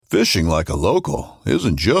Fishing like a local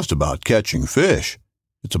isn't just about catching fish.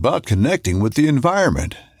 It's about connecting with the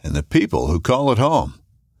environment and the people who call it home.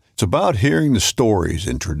 It's about hearing the stories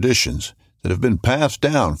and traditions that have been passed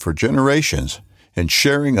down for generations and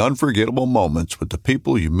sharing unforgettable moments with the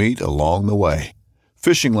people you meet along the way.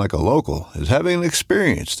 Fishing like a local is having an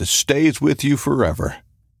experience that stays with you forever.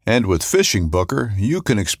 And with Fishing Booker, you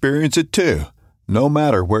can experience it too, no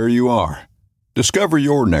matter where you are. Discover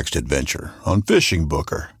your next adventure on Fishing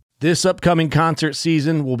Booker. This upcoming concert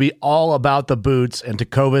season will be all about the boots, and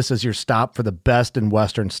Tecovas is your stop for the best in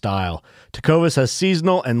Western style. Tecovas has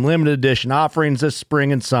seasonal and limited edition offerings this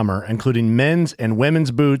spring and summer, including men's and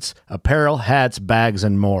women's boots, apparel, hats, bags,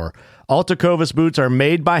 and more. All Tecovas boots are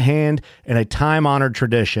made by hand in a time-honored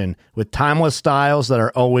tradition with timeless styles that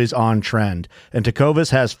are always on trend. And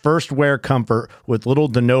Tecovas has first wear comfort with little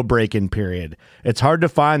to no break-in period. It's hard to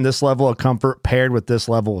find this level of comfort paired with this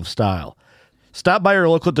level of style. Stop by your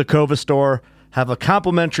local Tecovas store, have a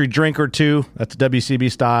complimentary drink or two, that's WCB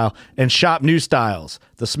style, and shop new styles.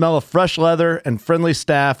 The smell of fresh leather and friendly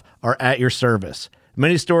staff are at your service.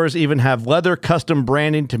 Many stores even have leather custom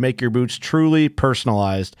branding to make your boots truly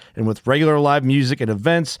personalized. And with regular live music and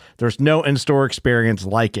events, there's no in-store experience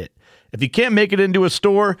like it. If you can't make it into a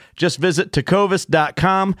store, just visit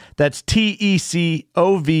tecovas.com. That's TECOVAS.com.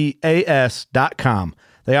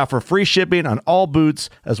 They offer free shipping on all boots,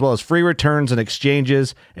 as well as free returns and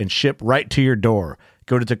exchanges, and ship right to your door.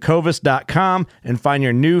 Go to tecovas.com and find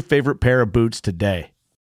your new favorite pair of boots today.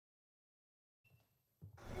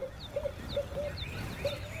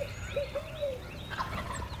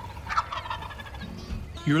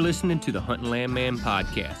 You're listening to the Hunting Land Man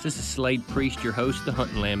podcast. This is Slade Priest, your host, the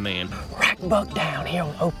Hunting Land Man. Rack buck down here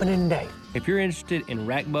on opening day. If you're interested in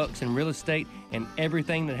rack bucks and real estate and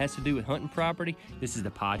everything that has to do with hunting property, this is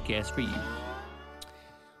the podcast for you.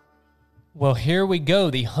 Well, here we go.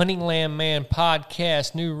 The Hunting Land Man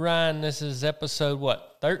podcast. New Ryan, this is episode,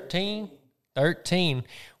 13? 13.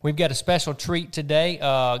 We've got a special treat today.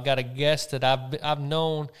 Got a guest that I've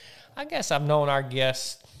known. I guess I've known our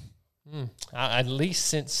guest at least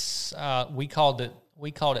since we called it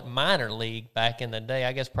minor league back in the day.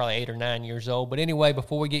 I guess probably 8 or 9 years old. But anyway,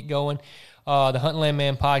 before we get going, the Hunting Land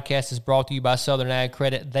Man podcast is brought to you by Southern Ag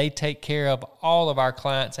Credit. They take care of all of our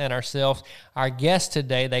clients and ourselves. Our guest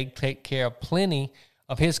today, they take care of plenty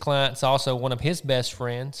of his clients. Also, one of his best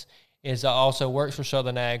friends is also works for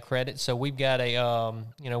Southern Ag Credit. So we've got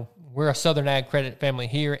we're a Southern Ag Credit family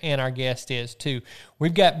here, and our guest is too.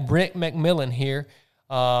 We've got Brent McMillan here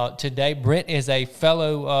today. Brent is a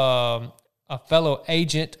fellow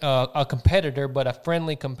agent, a competitor, but a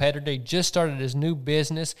friendly competitor. He just started his new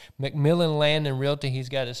business, McMillan Land and Realty. He's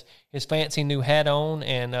got his fancy new hat on,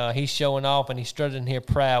 and he's showing off, and he's strutting here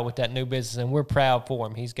proud with that new business, and we're proud for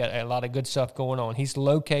him. He's got a lot of good stuff going on. He's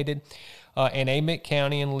located in Amite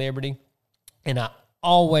County in Liberty, and I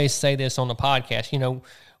always say this on the podcast,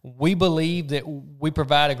 we believe that we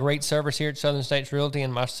provide a great service here at Southern States Realty,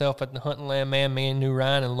 and myself at the Hunting Land Man, me and New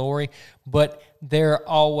Ryan and Lori, but there are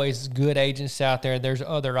always good agents out there. There's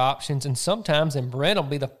other options, and sometimes, and Brent will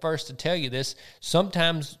be the first to tell you this,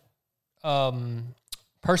 sometimes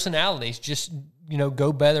personalities just,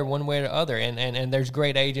 go better one way or the other, and there's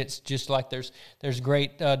great agents just like there's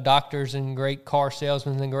great doctors and great car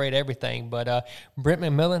salesmen and great everything. But Brent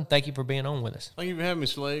McMillan, thank you for being on with us. Thank you for having me,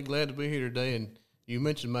 Slade. Glad to be here today. And you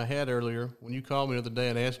mentioned my hat earlier. When you called me the other day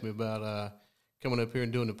and asked me about coming up here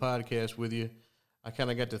and doing the podcast with you, I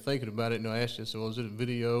kind of got to thinking about it, and I asked you, so was it a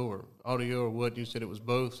video or audio or what? And you said it was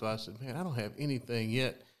both. So I said, man, I don't have anything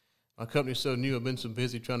yet. My company's so new. I've been so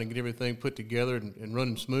busy trying to get everything put together and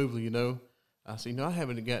running smoothly, I said, I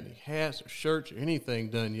haven't got any hats or shirts or anything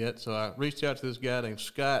done yet. So I reached out to this guy named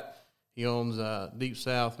Scott. He owns Deep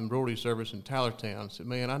South Embroidery Service in Tylertown. I said,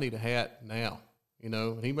 man, I need a hat now.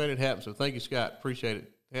 And he made it happen. So thank you, Scott. Appreciate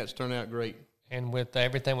it. Hats turned out great. And with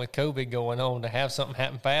everything with COVID going on, to have something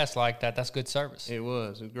happen fast like that, that's good service. It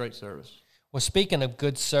was. It was great service. Well, speaking of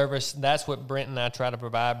good service, that's what Brent and I try to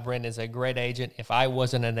provide. Brent is a great agent. If I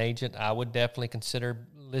wasn't an agent, I would definitely consider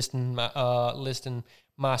listing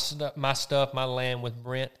my stuff, my land with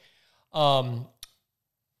Brent. And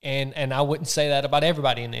I wouldn't say that about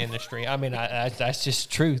everybody in the industry. I mean, that's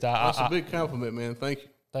just truth. That's a big compliment, man. Thank you.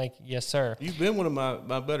 Thank you. Yes, sir. You've been one of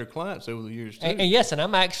my better clients over the years, too. And yes, and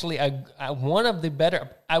I'm actually one of the better.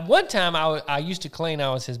 At one time, I used to claim I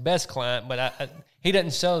was his best client, but he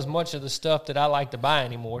doesn't sell as much of the stuff that I like to buy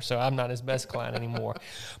anymore, so I'm not his best client anymore.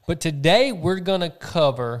 But today, we're going to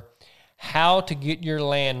cover how to get your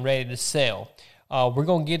land ready to sell. We're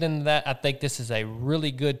going to get into that. I think this is a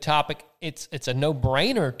really good topic. It's a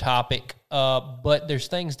no-brainer topic, but there's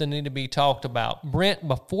things that need to be talked about. Brent,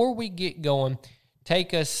 before we get going,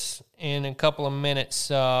 take us in a couple of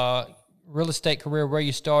minutes, real estate career, where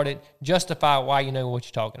you started, justify why you know what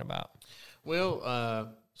you're talking about.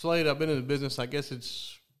 Well, Slade, I've been in the business, I guess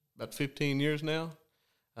it's about 15 years now.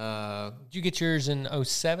 Did you get yours in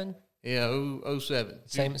 07? Yeah, 07.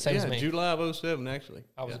 Same as me. July of 07, actually.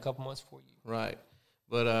 I was a couple months before you. Right.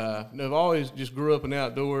 But, I've always just grew up in the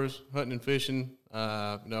outdoors, hunting and fishing.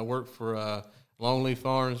 I worked for Longleaf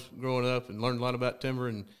Farms growing up and learned a lot about timber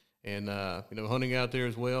and hunting out there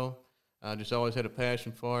as well. I just always had a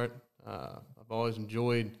passion for it. I've always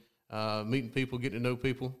enjoyed meeting people, getting to know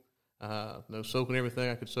people, soaking everything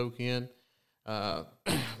I could soak in.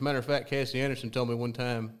 Matter of fact, Cassie Anderson told me one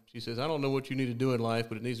time, she says, I don't know what you need to do in life,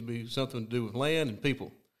 but it needs to be something to do with land and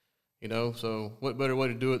people, so what better way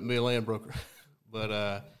to do it than be a land broker?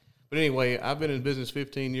 But anyway, I've been in business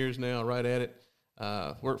 15 years now, right at it.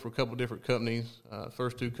 Worked for a couple different companies.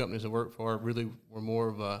 First two companies I worked for really were more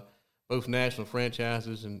of both national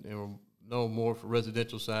franchises and were known more for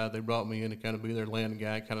residential side. They brought me in to kind of be their land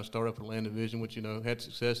guy, kind of start up a land division, which, had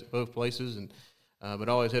success at both places, and but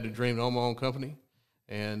always had a dream to own my own company.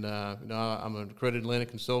 And, I'm an accredited land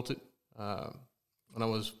consultant. When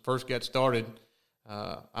I first got started,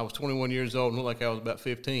 I was 21 years old and looked like I was about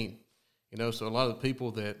 15. So a lot of the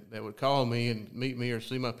people that would call me and meet me or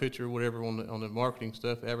see my picture or whatever on the marketing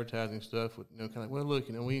stuff, advertising stuff, would, kind of, well, look,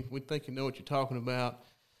 we think you know what you're talking about,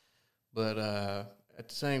 but at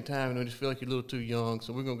the same time, just feel like you're a little too young,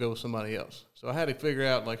 so we're going to go with somebody else. So I had to figure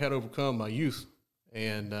out, how to overcome my youth.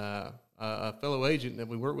 And a fellow agent that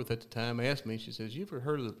we worked with at the time asked me, she says, you ever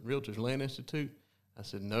heard of the Realtors Land Institute? I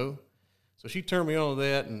said, no. So she turned me on to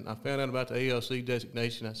that, and I found out about the ALC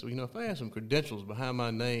designation. I said, if I had some credentials behind my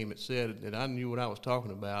name, it said that I knew what I was talking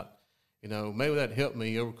about, maybe that'd help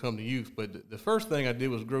me overcome the youth. But the first thing I did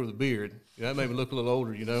was grow the beard. That made me look a little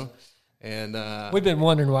older, And we've been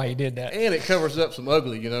wondering why you did that. And it covers up some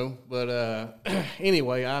ugly, But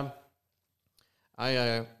anyway, I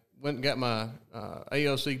went and got my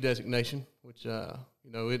ALC designation, which, it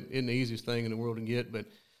isn't the easiest thing in the world to get, but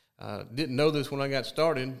didn't know this when I got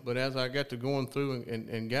started, but as I got to going through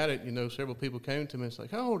and got it, several people came to me and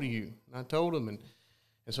said, how old are you? And I told them, and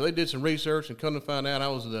so they did some research and come to find out I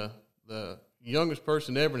was the youngest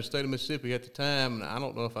person ever in the state of Mississippi at the time, and I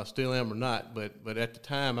don't know if I still am or not, but at the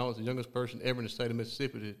time I was the youngest person ever in the state of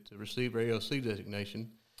Mississippi to receive their ALC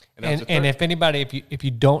designation. And if anybody, if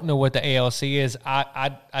you don't know what the ALC is,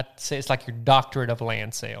 I'd say it's like your doctorate of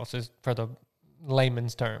land sales, is for the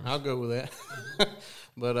layman's terms. I'll go with that.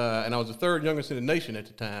 But and I was the third youngest in the nation at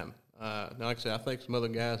the time. Now, like I said, I think some other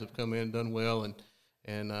guys have come in and done well and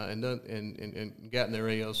gotten their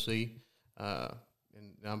ALC.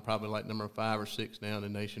 And I'm probably like number 5 or 6 now in the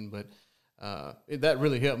nation. But that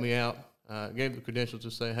really helped me out. Gave the credentials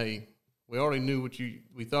to say, hey, we already knew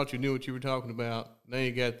we thought you knew what you were talking about. Now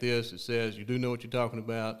you got this. It says you do know what you're talking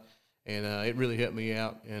about. And it really helped me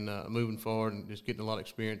out and moving forward and just getting a lot of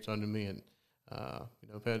experience under me. And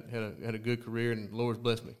I've had a good career, and the Lord's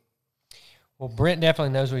blessed me. Well, Brent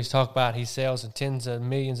definitely knows what he's talking about. He sells tens of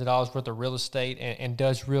millions of dollars worth of real estate and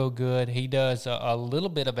does real good. He does a little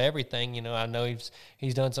bit of everything. I know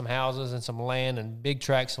he's done some houses and some land and big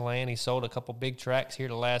tracts of land. He sold a couple big tracts here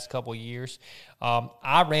the last couple of years.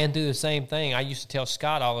 I ran through the same thing. I used to tell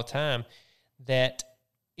Scott all the time that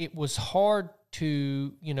it was hard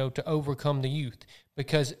to overcome the youth,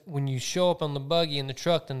 because when you show up on the buggy and the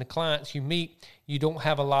truck and the clients you meet, you don't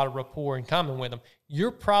have a lot of rapport in common with them.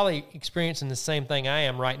 You're probably experiencing the same thing I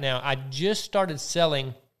am right now. I just started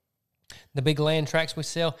selling the big land tracts we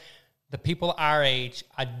sell. The people our age,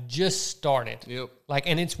 I just started. Yep.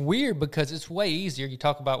 And it's weird because it's way easier. You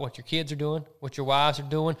talk about what your kids are doing, what your wives are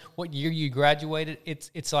doing, what year you graduated.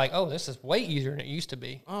 It's like, oh, this is way easier than it used to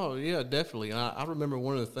be. Oh, yeah, definitely. And I remember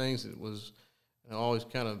one of the things that was always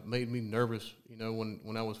kind of made me nervous,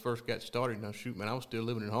 when I was first got started. Now, shoot, man, I was still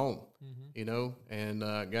living at home, and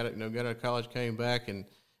got out of college, came back, and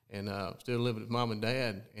still living with mom and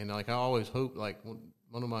dad. And I always hoped,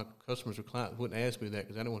 one of my customers or clients wouldn't ask me that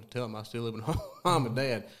because I didn't want to tell them I still live at home, mom and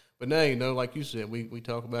dad. But now, like you said, we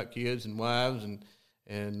talk about kids and wives and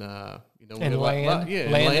we and have land, land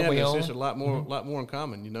that we it's own. just a lot more in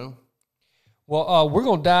common, Well, we're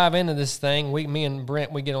going to dive into this thing. Me and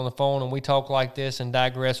Brent, we get on the phone and we talk like this and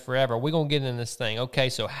digress forever. We're going to get into this thing. Okay,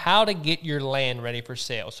 so how to get your land ready for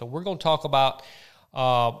sale. So we're going to talk about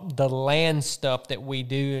the land stuff that we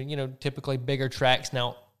do, typically bigger tracts.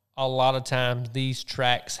 Now, a lot of times these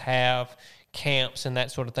tracts have camps and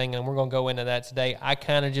that sort of thing, and we're going to go into that today. I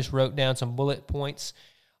kind of just wrote down some bullet points.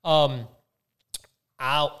 I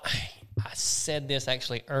said this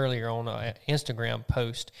actually earlier on an Instagram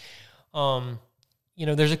post.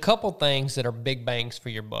 There's a couple things that are big bangs for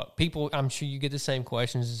your buck. People, I'm sure you get the same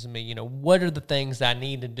questions as me. What are the things I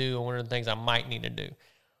need to do and what are the things I might need to do?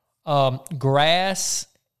 Grass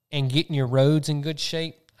and getting your roads in good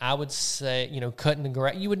shape. I would say, cutting the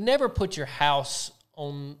grass. You would never put your house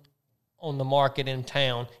on the market in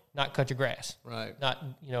town, not cut your grass. Right. Not,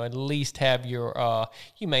 at least have your,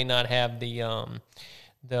 you may not have the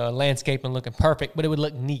landscaping looking perfect, but it would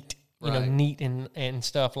look neat, neat and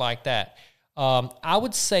stuff like that. I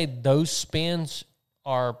would say those spends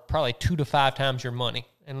are probably 2 to 5 times your money.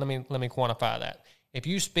 And let me quantify that. If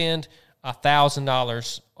you spend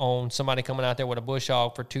 $1,000 on somebody coming out there with a bush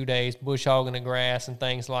hog for 2 days, bush hogging the grass and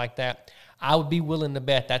things like that, I would be willing to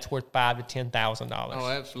bet that's worth $5,000 to $10,000. Oh,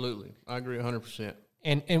 absolutely. I agree 100%.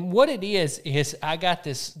 And what it is I got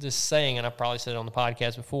this saying, and I probably said it on the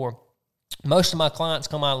podcast before. Most of my clients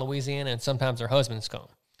come out of Louisiana, and sometimes their husbands come.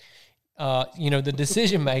 The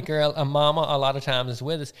decision maker, a mama, a lot of times is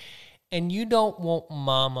with us. And you don't want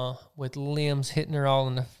mama with limbs hitting her all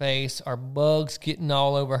in the face or bugs getting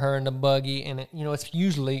all over her in the buggy. And, it's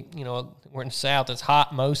usually, we're in the South, it's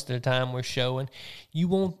hot most of the time we're showing. You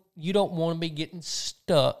don't want to be getting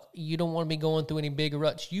stuck. You don't want to be going through any big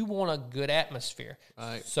ruts. You want a good atmosphere.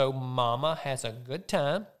 Right. So mama has a good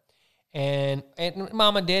time. And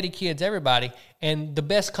mama, daddy, kids, everybody. And the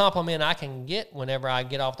best compliment I can get whenever I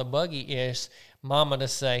get off the buggy is mama to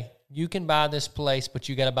say, you can buy this place, but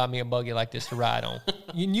you got to buy me a buggy like this to ride on.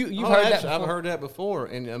 You've heard that before? I've heard that before.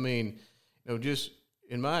 And, just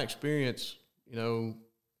in my experience,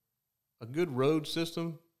 a good road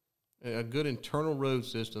system, a good internal road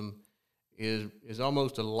system is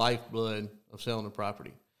almost a lifeblood of selling a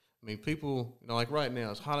property. I mean, people, like right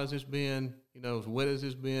now, as hot as it's been, as wet as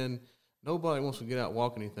it's been, nobody wants to get out and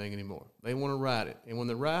walk anything anymore. They want to ride it. And when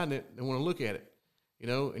they're riding it, they want to look at it.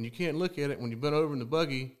 And you can't look at it when you've been over in the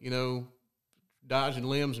buggy, dodging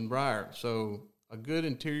limbs and briar. So a good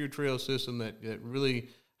interior trail system that really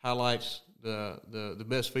highlights the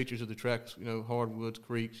best features of the tracks, hardwoods,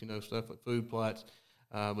 creeks, stuff like food plots.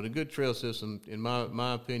 But a good trail system, in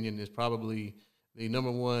my opinion, is probably the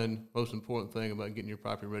number one most important thing about getting your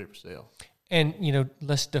property ready for sale. And,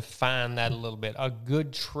 let's define that a little bit. A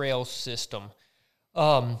good trail system.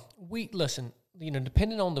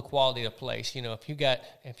 Depending on the quality of the place, if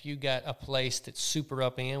you got a place that's super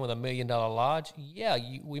up in with $1 million lodge,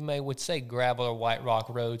 we would say gravel or white rock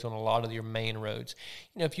roads on a lot of your main roads.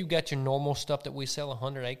 If you got your normal stuff that we sell,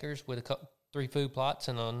 100 acres with 3 food plots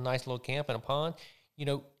and a nice little camp and a pond,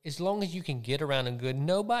 as long as you can get around and good,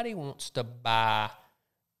 nobody wants to buy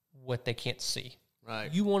what they can't see.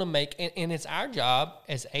 Right. You want to make, and it's our job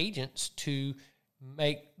as agents to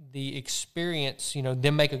make the experience,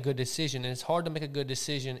 them make a good decision. And it's hard to make a good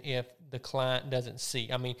decision if the client doesn't see.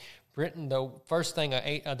 I mean, Brenton, the worst thing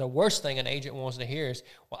an agent wants to hear is,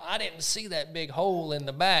 well, I didn't see that big hole in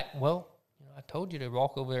the back. Well, I told you to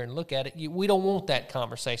walk over there and look at it. We don't want that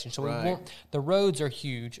conversation. So right. We want, the roads are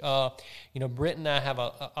huge. Brenton and I have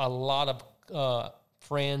a lot of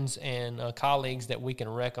friends and colleagues that we can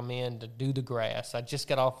recommend to do the grass. I just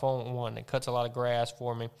got off the phone with one that cuts a lot of grass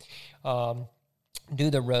for me. Do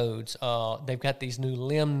the roads. They've got these new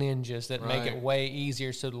limb ninjas that make it way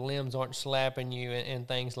easier so the limbs aren't slapping you and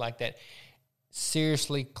things like that.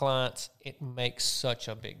 Seriously, clients, it makes such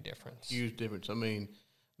a big difference. Huge difference. I mean,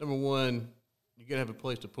 number one, you got to have a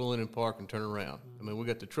place to pull in and park and turn around. I mean, we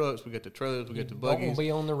got the trucks, we got the trailers, we got the buggies. You don't want to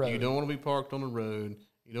be on the road. You don't want to be parked on the road.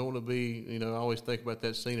 You don't want to be, I always think about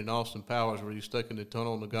that scene in Austin Powers where you're stuck in the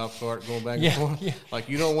tunnel on the golf cart going back and forth. Yeah. Like,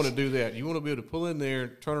 you don't want to do that. You want to be able to pull in there,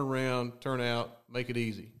 turn around, turn out, make it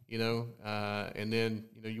easy, and then,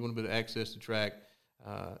 you want to be able to access the track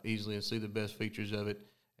easily and see the best features of it.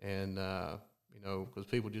 And, because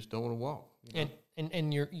people just don't want to walk.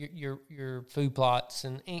 And your food plots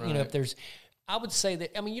and right. If there's, I would say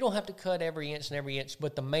that, you don't have to cut every inch,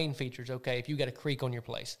 but the main features, okay, if you got a creek on your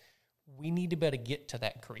place, we need to better get to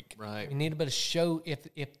that creek. Right. We need to better show if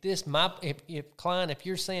client, if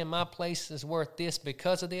you're saying my place is worth this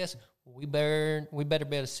because of this, we better be able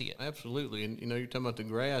to see it. Absolutely. And you're talking about the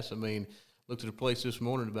grass. I mean, looked at a place this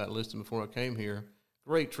morning about listing before I came here.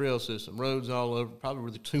 Great trail system, roads all over. Probably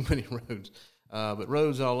really too many roads, but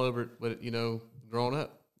roads all over it. But growing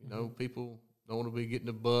up, people don't want to be getting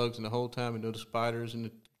the bugs, and the whole time, the spiders and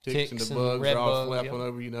the ticks and the bugs are all flapping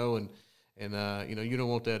over, and you don't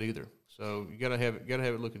want that either. So you gotta have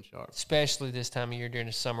it looking sharp. Especially this time of year during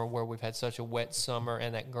the summer where we've had such a wet summer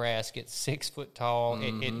and that grass gets 6 foot tall.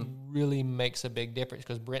 It really makes a big difference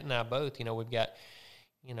because Brent and I both, we've got,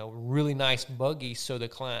 really nice buggies, so the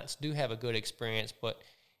clients do have a good experience. But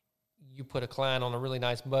you put a client on a really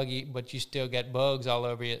nice buggy, but you still got bugs all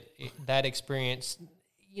over you. That experience,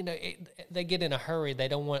 they get in a hurry. They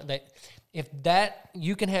don't want that.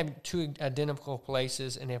 You can have two identical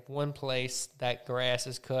places, and if one place that grass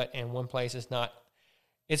is cut and one place is not,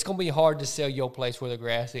 it's going to be hard to sell your place where the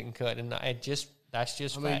grass isn't cut. And that's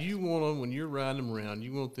just I mean, you want them, when you're riding them around,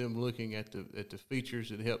 you want them looking at the features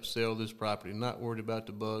that help sell this property, not worried about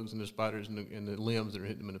the bugs and the spiders and the limbs that are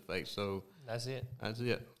hitting them in the face. So that's it.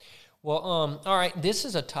 Well, all right, this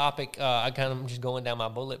is a topic, I kind of just going down my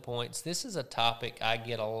bullet points. This is a topic I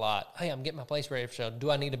get a lot. Hey, I'm getting my place ready for sale. Do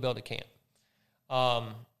I need to build a camp?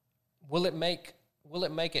 Will it make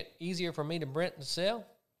it easier for me to rent and sell?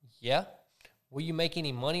 Yeah. Will you make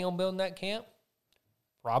any money on building that camp?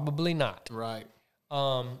 Probably not. Right.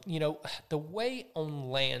 The way on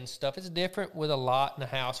land stuff is different with a lot and a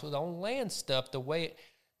house. With on land stuff, the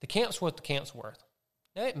camp's what the camp's worth.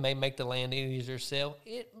 Now, it may make the land easier to sell.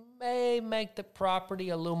 It may make the property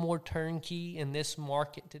a little more turnkey in this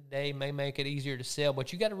market today, may make it easier to sell.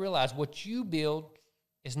 But you got to realize what you build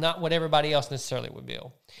is not what everybody else necessarily would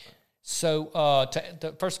build. So,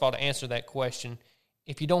 first of all, to answer that question,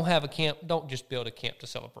 if you don't have a camp, don't just build a camp to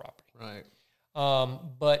sell a property. Right.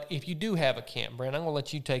 But if you do have a camp, Brent, I'm going to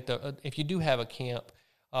let you take if you do have a camp,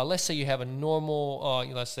 let's say you have a normal,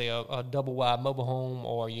 let's say a double-wide mobile home,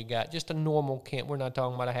 or you got just a normal camp. We're not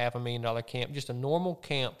talking about a $500,000 camp, just a normal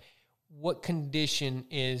camp. What condition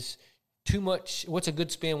is too much? What's a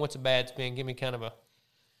good spin? What's a bad spin? Give me kind of a...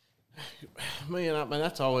 Man,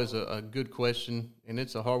 that's always a good question, and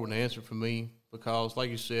it's a hard one to answer for me because, like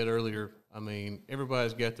you said earlier,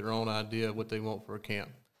 everybody's got their own idea of what they want for a camp.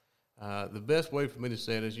 The best way for me to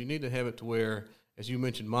say it is you need to have it to where, as you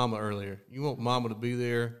mentioned Mama earlier, you want Mama to be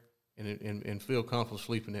there and feel comfortable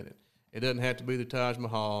sleeping in it. It doesn't have to be the Taj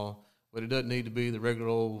Mahal, but it doesn't need to be the regular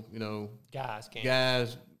old, guys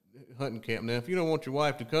hunting camp. Now, if you don't want your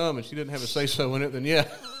wife to come and she doesn't have a say-so in it, then yeah.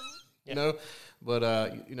 But,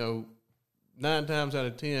 9 times out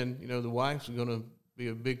of 10, the wife's going to be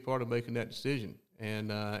a big part of making that decision. And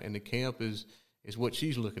the camp is what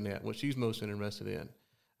she's looking at, what she's most interested in.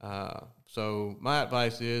 So my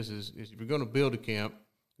advice is if you're going to build a camp,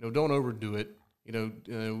 don't overdo it.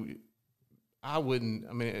 I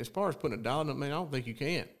wouldn't, as far as putting a dollar number, I don't think you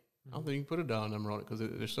can. I don't think you can put a dollar number on it because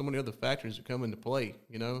there's so many other factors that come into play.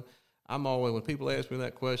 I'm always, when people ask me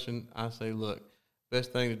that question, I say, look,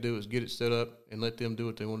 best thing to do is get it set up and let them do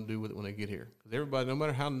what they want to do with it when they get here. Because everybody, no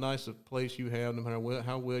matter how nice a place you have, no matter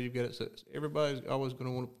how well you get it set, everybody's always going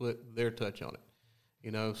to want to put their touch on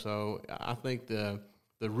it. So I think the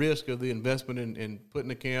risk of the investment in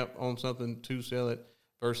putting a camp on something to sell it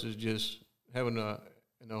versus just having a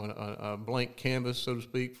blank canvas, so to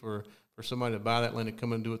speak, for somebody to buy that land and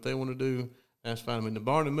come and do what they want to do, that's fine. The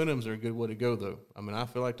barn dominiums are a good way to go, though. I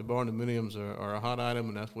feel like the barn dominiums are a hot item,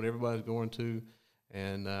 and that's what everybody's going to.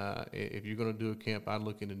 And if you're going to do a camp, I'd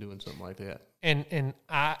look into doing something like that. And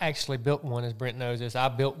I actually built one, as Brent knows this. I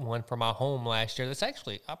built one for my home last year. That's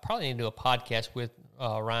actually, I probably need to do a podcast with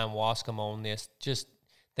Ryan Wascom on this. Just,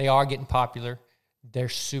 they are getting popular. They're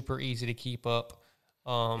super easy to keep up.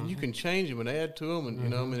 And you can change them and add to them,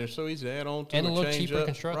 and they're so easy to add on to and them. And a little change cheaper up.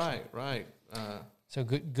 construction. Right. So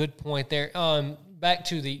good point there. Back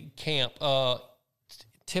to the camp.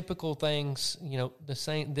 Typical things, the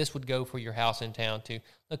same. This would go for your house in town too.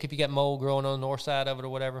 Look, if you got mold growing on the north side of it or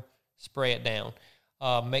whatever, spray it down.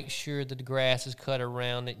 Make sure that the grass is cut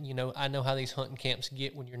around it. I know how these hunting camps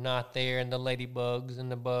get when you're not there, and the ladybugs and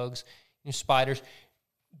the bugs, spiders.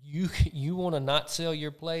 You want to not sell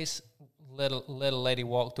your place? Let a lady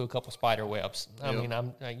walk through a couple spider webs.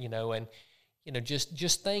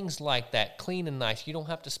 Just things like that. Clean and nice. You don't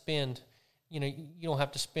have to spend. You don't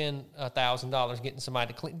have to spend $1,000 getting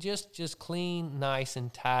somebody to clean. Just clean, nice,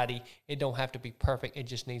 and tidy. It don't have to be perfect. It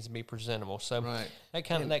just needs to be presentable. So that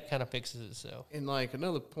kind of fixes itself. And like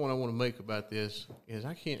another point I want to make about this is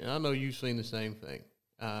I know you've seen the same thing.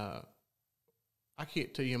 I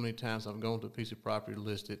can't tell you how many times I've gone to a piece of property to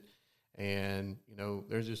list it, and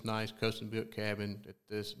there's this nice custom built cabin that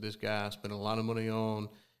this guy spent a lot of money on.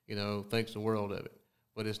 Thinks the world of it.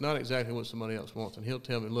 But it's not exactly what somebody else wants. And he'll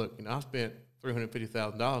tell me, look, I spent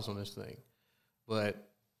 $350,000 on this thing. But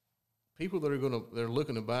people that are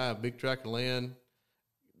looking to buy a big tract of land,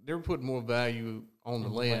 they're putting more value on the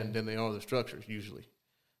land than they are the structures usually.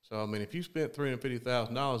 So, if you spent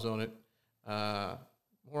 $350,000 on it,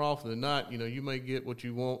 more often than not, you may get what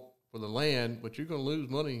you want for the land, but you're going to lose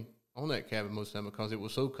money on that cabin most of the time because it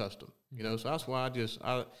was so custom. You know, so that's why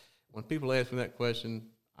when people ask me that question,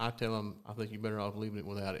 I tell them I think you're better off leaving it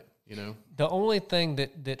without it. You know, the only thing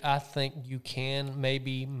that I think you can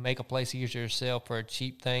maybe make a place easier yourself for a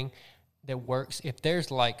cheap thing that works, if there's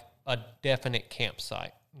like a definite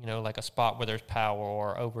campsite, you know, like a spot where there's power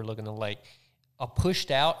or overlooking the lake, a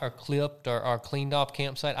pushed out or clipped or cleaned off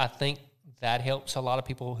campsite, I think that helps a lot of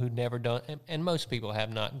people who've never done, and most people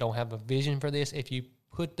don't have a vision for this. If you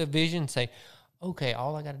put the vision, say, okay,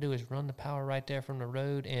 all I got to do is run the power right there from the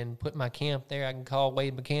road and put my camp there. I can call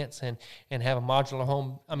Wade McCants and have a modular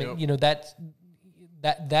home. I mean, you know, that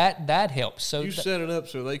helps. So you set it up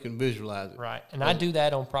so they can visualize it, right? And I do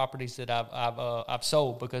that on properties that I've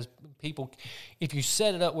sold, because people, if you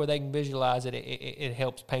set it up where they can visualize it, it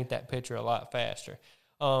helps paint that picture a lot faster.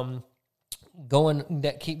 Keep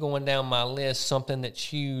going down my list. Something that's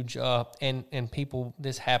huge, and people,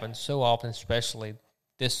 this happens so often, especially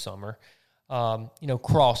this summer. You know,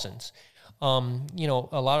 crossings. You know,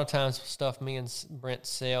 a lot of times stuff me and Brent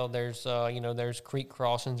sell, there's there's creek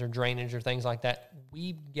crossings or drainage or things like that.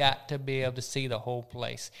 We've got to be able to see the whole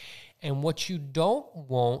place. And what you don't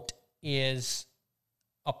want is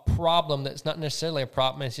a problem that's not necessarily a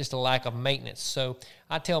problem, it's just a lack of maintenance. So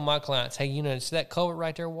I tell my clients, hey, you know, see that culvert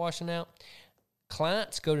right there washing out?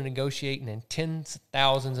 Clients go to negotiating in tens of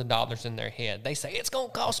thousands of dollars in their head. They say, it's going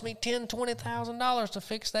to cost me $10,000, $20,000 to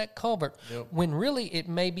fix that culvert. Yep. When really it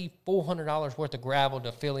may be $400 worth of gravel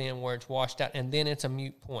to fill in where it's washed out, and then it's a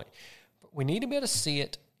moot point. But we need to be able to see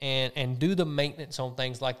it and do the maintenance on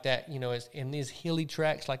things like that. You know, in these hilly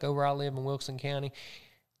tracts, like over I live in Wilson County,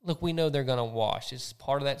 look, we know they're going to wash. It's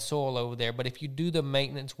part of that soil over there. But if you do the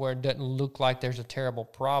maintenance where it doesn't look like there's a terrible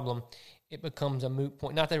problem, it becomes a moot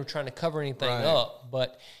point. Not that we're trying to cover anything up,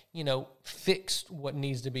 but, you know, fix what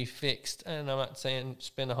needs to be fixed. And I'm not saying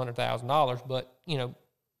spend $100,000, but, you know,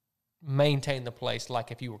 maintain the place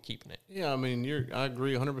like if you were keeping it. Yeah, I mean, I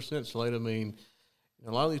agree 100%, Slade. I mean,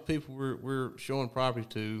 a lot of these people we're showing property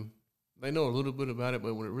to, they know a little bit about it,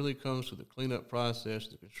 but when it really comes to the cleanup process,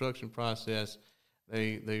 the construction process,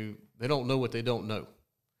 they don't know what they don't know.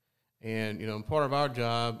 And, you know, part of our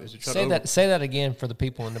job is to try to... Say that again for the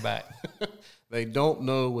people in the back. They don't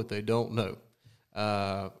know what they don't know.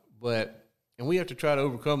 And we have to try to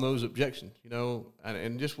overcome those objections, you know.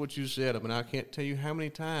 And just what you said, I mean, I can't tell you how many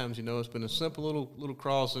times, you know, it's been a simple little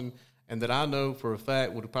crossing, and that I know for a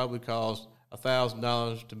fact would have probably cost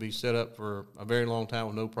 $1,000 to be set up for a very long time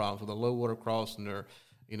with no problems, with a low water crossing or,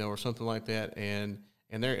 you know, or something like that. And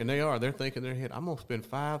they're thinking in their head, I'm going to spend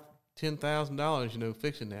 $10,000, you know,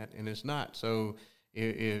 fixing that, and it's not. So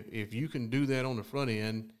if you can do that on the front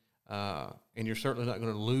end, and you're certainly not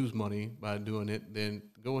going to lose money by doing it, then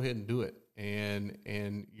go ahead and do it. And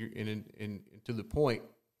to the point,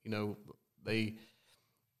 you know, they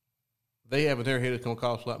have in their head it's going to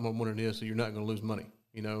cost a lot more money than it is, so you're not going to lose money,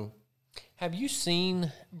 you know. Have you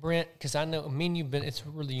seen, Brent, because I know, me and you've been, it's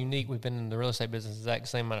really unique, we've been in the real estate business the exact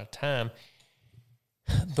same amount of time.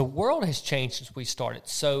 The world has changed since we started.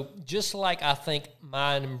 So just like I think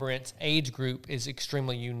mine and Brent's age group is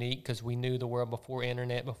extremely unique because we knew the world before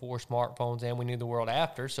internet, before smartphones, and we knew the world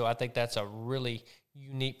after. So I think that's a really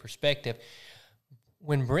unique perspective.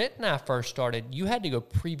 When Brent and I first started, you had to go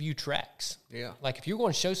preview tracks. Yeah. Like if you're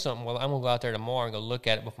going to show something, well, I'm going to go out there tomorrow and go look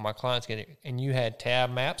at it before my clients get it. And you had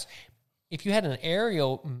tab maps. If you had an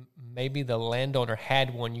aerial, maybe the landowner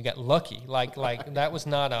had one. You got lucky. Like that was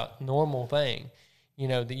not a normal thing. You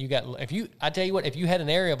know, that you got, I tell you what, if you had an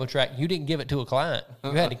aerial of a track, you didn't give it to a client. You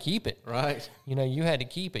had to keep it. Right. You know, you had to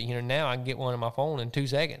keep it. You know, now I can get one on my phone in 2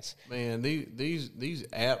 seconds. Man, these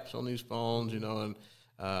apps on these phones, you know, and,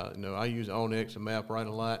 you know, I use OnX and MapRight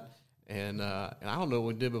a lot, and I don't know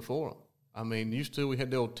what we did before. I mean, used to, we had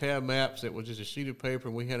the old tab maps that was just a sheet of paper,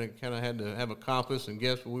 and we had to have a compass and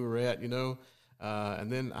guess where we were at, you know.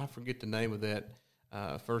 And then I forget the name of that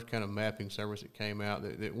first kind of mapping service that came out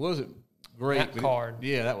that wasn't great. Map card.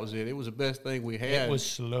 Yeah, that was it. It was the best thing we had. It was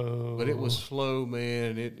slow. But it was slow,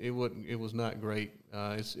 man. It was not great.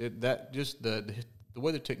 The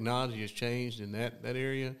way the technology has changed in that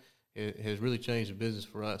area, it has really changed the business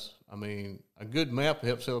for us. I mean, a good map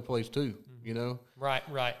helps sell a place too, you know? Right.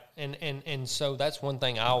 And so that's one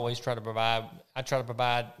thing I always try to provide. I try to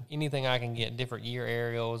provide anything I can get, different year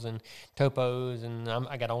aerials and topos, and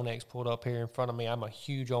I got OnX pulled up here in front of me. I'm a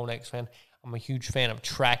huge OnX fan. I'm a huge fan of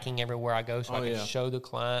tracking everywhere I go so I can show the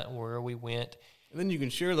client where we went. And then you can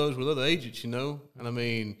share those with other agents, you know? And I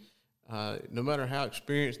mean, no matter how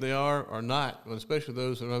experienced they are or not, but especially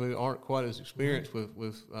those that aren't quite as experienced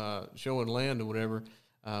with showing land or whatever,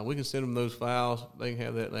 we can send them those files. They can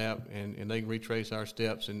have that app, and they can retrace our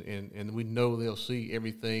steps, and we know they'll see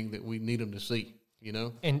everything that we need them to see.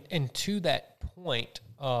 And to that point,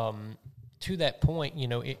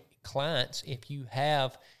 clients, if you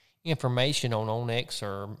have information on OnX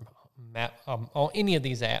or map, on any of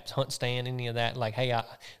these apps, HuntStand, any of that, like, hey,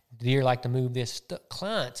 deer like to move this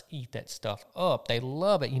clients eat that stuff up. They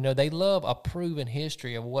love it. They love a proven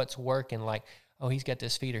history of what's working. Like, oh, he's got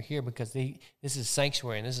this feeder here because this is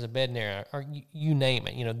sanctuary and this is a bedding area, or you name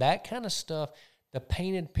it. That kind of stuff. The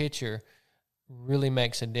painted picture really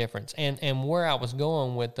makes a difference. And where I was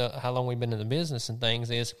going with how long we've been in the business and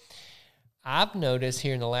things is, I've noticed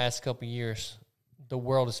here in the last couple of years, the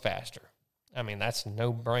world is faster. I mean, that's a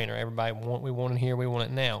no-brainer. Everybody we want it here, we want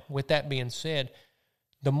it now. With that being said,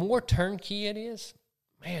 the more turnkey it is,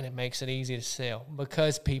 man, it makes it easy to sell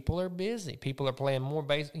because people are busy. People are playing more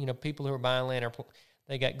people who are buying land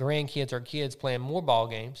they got grandkids or kids playing more ball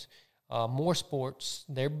games, more sports.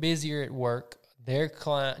 They're busier at work. Their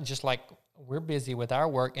client, just like we're busy with our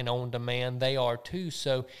work and on demand, they are too.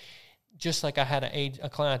 So just like I had a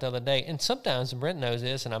client the other day, and sometimes, and Brent knows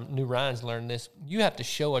this, and I knew Ryan's learned this, you have to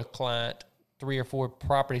show a client 3 or 4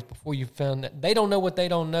 properties before you found that. They don't know what they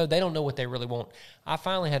don't know. They don't know what they really want. I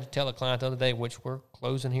finally had to tell a client the other day, which we're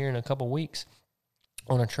closing here in a couple of weeks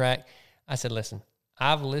on a track. I said, listen,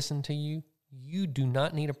 I've listened to you. You do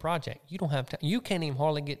not need a project. You don't have time. You can't even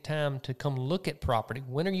hardly get time to come look at property.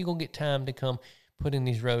 When are you going to get time to come put in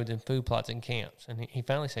these roads and food plots and camps? And he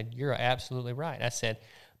finally said, you're absolutely right. I said,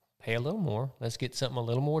 pay a little more. Let's get something a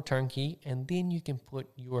little more turnkey, and then you can put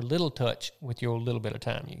your little touch with your little bit of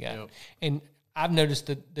time you got. Yep. And I've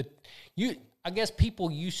noticed I guess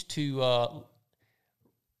people used to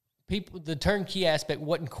the turnkey aspect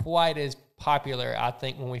wasn't quite as popular, I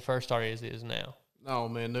think, when we first started as it is now. No,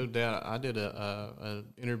 man, no doubt. I did an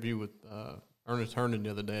interview with Ernest Herndon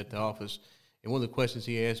the other day at the office, and one of the questions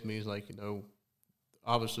he asked me is like,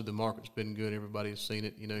 obviously the market's been good. Everybody's seen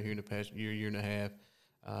it, here in the past year and a half.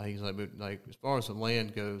 He's like, but like as far as the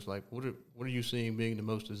land goes, like what are you seeing being the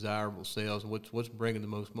most desirable sales, and what's bringing the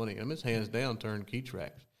most money? I mean, it's hands down turnkey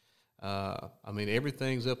tracks. I mean,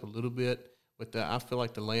 everything's up a little bit, but I feel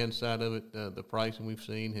like the land side of it, the pricing we've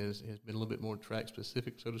seen has been a little bit more track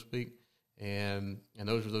specific, so to speak, and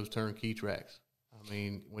those are those turnkey tracks. I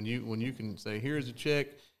mean, when you can say, here's the check,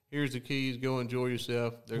 here's the keys, go enjoy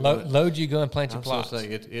yourself. Load you, go and plant your plots. Say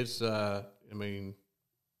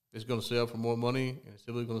it's going to sell for more money, and it's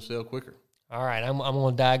still going to sell quicker. All right, I'm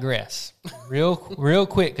going to digress real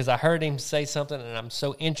quick because I heard him say something, and I'm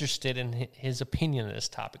so interested in his opinion on this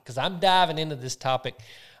topic because I'm diving into this topic,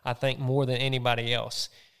 I think, more than anybody else.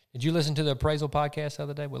 Did you listen to the appraisal podcast the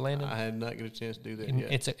other day with Landon? I had not get a chance to do that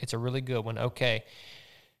yet. It's a really good one. Okay.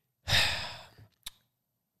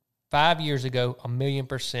 5 years ago,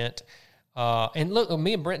 1,000,000%. And look,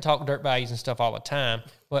 me and Brent talk dirt values and stuff all the time,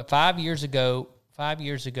 but 5 years ago,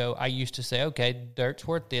 I used to say, okay, dirt's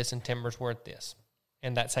worth this and timber's worth this.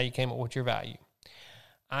 And that's how you came up with your value.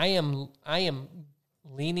 I am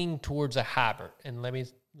leaning towards a hybrid, and let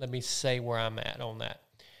me say where I'm at on that.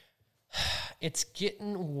 It's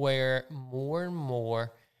getting where more and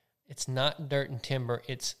more it's not dirt and timber,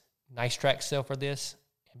 it's nice tracks sell for this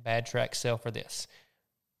and bad tracks sell for this.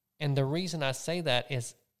 And the reason I say that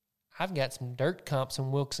is I've got some dirt comps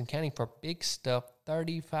in Wilson County for big stuff,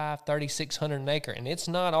 3,600 an acre, and it's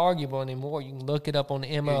not arguable anymore. You can look it up on the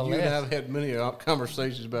MLS. You and I have had many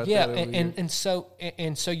conversations about that. Yeah, and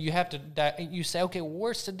so you have to you say, okay, well,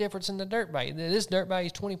 what's the difference in the dirt value? This dirt value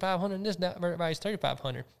is 2,500, and this dirt value is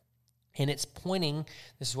 3,500, and it's pointing.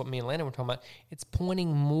 This is what me and Landon were talking about. It's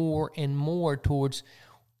pointing more and more towards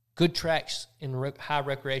good tracks in high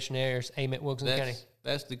recreation areas aimed at Wilson County.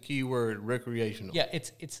 That's the key word, recreational. Yeah,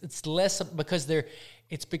 it's less because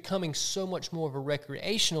it's becoming so much more of a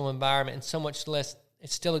recreational environment and so much less.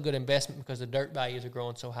 It's still a good investment because the dirt values are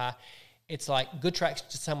growing so high. It's like good tracks,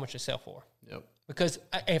 just how much to sell for. Yep. Because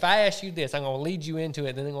if I ask you this, I'm going to lead you into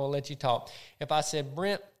it, then I'm going to let you talk. If I said,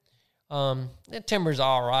 Brent, that timber's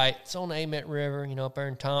all right. It's on the Amet River, up there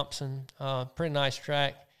in Thompson, pretty nice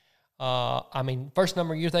track. I mean, first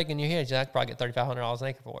number you're thinking in your head is I could probably get $3,500 an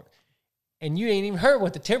acre for it. And you ain't even heard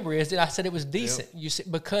what the timber is. I said it was decent. Yep. You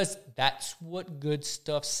said, because that's what good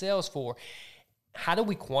stuff sells for. How do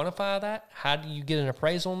we quantify that? How do you get an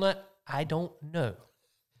appraisal on that? I don't know.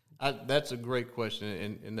 That's a great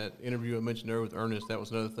question. And that interview I mentioned earlier with Ernest, that was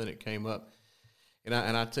another thing that came up. And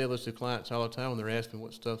I tell this to clients all the time when they're asking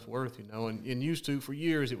what stuff's worth, And used to, for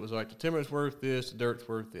years, it was like the timber's worth this, the dirt's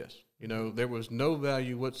worth this. There was no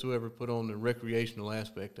value whatsoever put on the recreational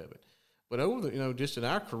aspect of it. But over the, just in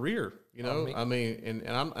our career, I mean, and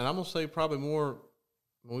I'm gonna say probably more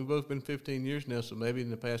we've both been 15 years now, so maybe in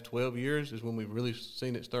the past 12 years is when we've really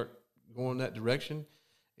seen it start going that direction.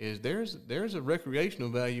 Is there's a recreational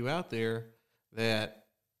value out there that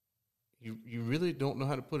you really don't know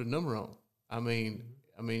how to put a number on. I mean,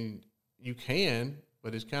 you can,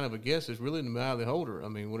 but it's kind of a guess. It's really in the mouth of the holder. I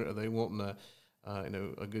mean, what are they wanting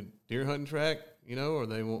a good deer hunting track, or are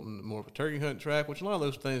they wanting more of a turkey hunting track? Which a lot of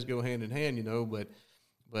those things go hand in hand,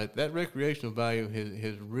 But that recreational value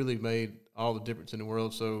has really made all the difference in the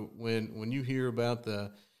world. So when you hear about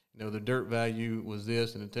the dirt value was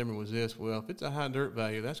this and the timber was this, well, if it's a high dirt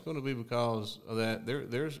value, that's going to be because of that.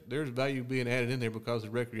 There's value being added in there because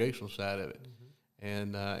of the recreational side of it.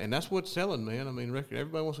 Mm-hmm. And that's what's selling, man. I mean,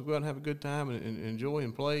 everybody wants to go out and have a good time and enjoy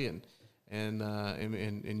and play and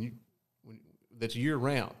you, that's year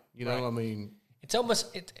round. Right. I mean, it's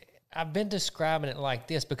almost I've been describing it like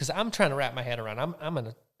this because I'm trying to wrap my head around. I'm in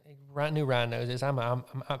a new Ryan knows this. I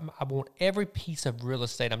want every piece of real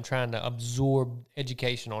estate. I'm trying to absorb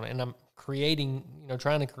education on it, and I'm creating,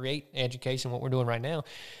 trying to create education. What we're doing right now,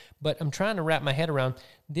 but I'm trying to wrap my head around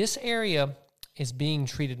this area is being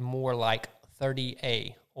treated more like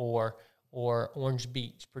 30A or Orange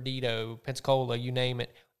Beach, Perdido, Pensacola, you name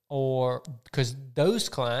it, or because those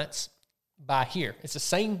clients buy here. It's the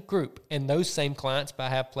same group, and those same clients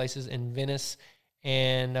have places in Venice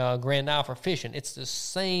and Grand Isle for fishing. It's the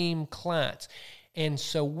same clients, and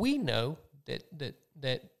so we know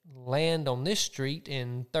that land on this street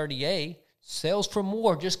in 30A sells for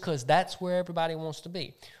more just because that's where everybody wants to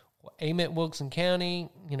be. Amite, Wilson County,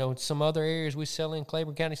 some other areas we sell in,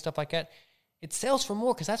 Claiborne County, stuff like that. It sells for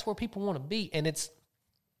more because that's where people want to be, and it's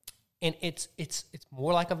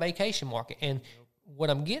more like a vacation market. And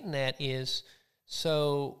what I'm getting at is,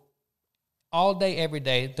 so all day, every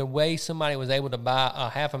day, the way somebody was able to buy a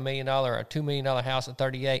 $500,000 or a $2 million house at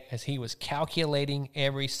 38 is he was calculating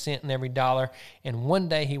every cent and every dollar, and one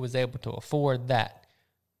day he was able to afford that.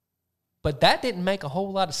 But that didn't make a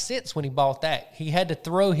whole lot of sense when he bought that. He had to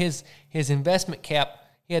throw his investment cap,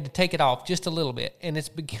 he had to take it off just a little bit, and it's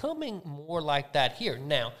becoming more like that here.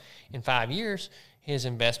 Now, in 5 years, his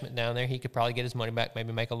investment down there, he could probably get his money back,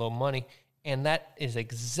 maybe make a little money. And that is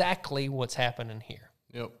exactly what's happening here.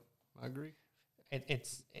 Yep, I agree.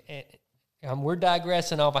 We're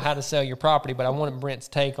digressing off of how to sell your property, but I wanted Brent's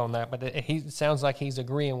take on that. But he sounds like he's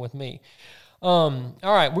agreeing with me. All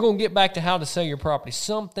right, we're going to get back to how to sell your property.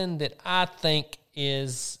 Something that I think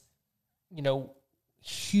is,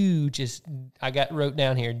 huge is I wrote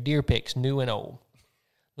down here, deer pics, new and old.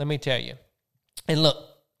 Let me tell you. And look,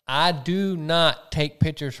 I do not take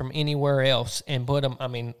pictures from anywhere else and put them. I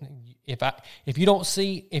mean, if you don't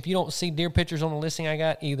see deer pictures on the listing I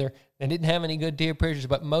got, either they didn't have any good deer pictures,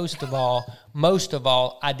 but most of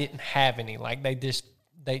all, I didn't have any. Like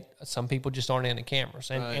some people just aren't into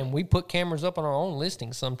cameras, and we put cameras up on our own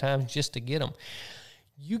listings sometimes just to get them.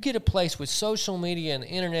 You get a place with social media and the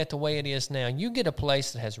internet the way it is now, you get a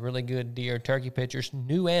place that has really good deer, turkey pictures,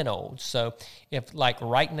 new and old. So if like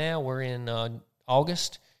right now we're in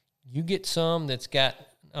August, you get some that's got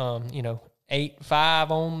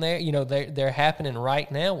 8.5 on there. They're happening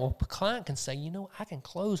right now. Well, a client can say, I can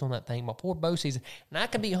close on that thing before bow season, and I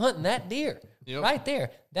can be hunting that deer right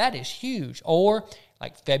there. That is huge. Or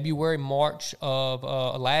like February, March of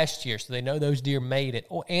last year, so they know those deer made it.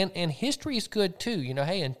 Oh, and history is good too.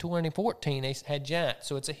 Hey, in 2014 they had giants,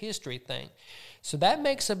 so it's a history thing. So that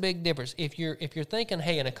makes a big difference. If you're thinking,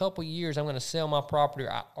 hey, in a couple of years I'm going to sell my property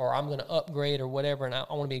or I'm going to upgrade or whatever, and I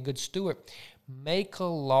want to be a good steward, make a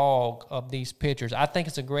log of these pictures. I think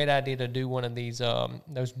it's a great idea to do one of these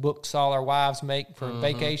those books all our wives make for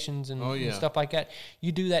vacations and stuff like that.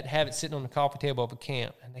 You do that and have it sitting on the coffee table of a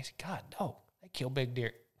camp, and they say, God, no, they kill big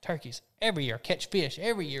deer, turkeys every year, catch fish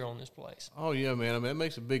every year on this place. Oh yeah, man. I mean, it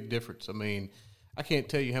makes a big difference. I mean, I can't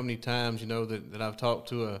tell you how many times that I've talked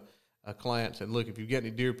to a client said, look, if you've got any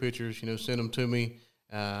deer pictures, send them to me.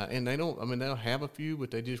 And they don't, they'll have a few, but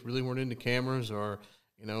they just really weren't into cameras or,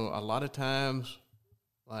 a lot of times,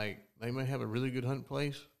 like, they may have a really good hunting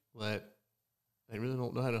place, but they really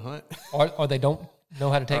don't know how to hunt. or they don't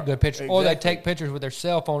know how to take good pictures. Exactly. Or they take pictures with their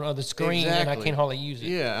cell phone or the screen, and I can't hardly use it.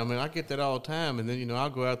 Yeah, I get that all the time. And then,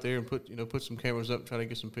 I'll go out there and put some cameras up and try to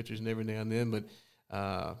get some pictures and every now and then. But,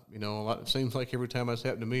 it seems like every time that's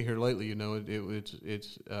happened to me here lately,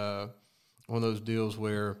 it's one of those deals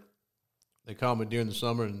where they call me during the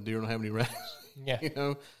summer and deer don't have any racks.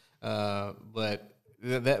 Yeah. But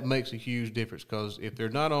that makes a huge difference because if they're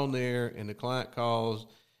not on there and the client calls,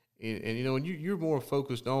 and you're more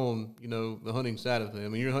focused on the hunting side of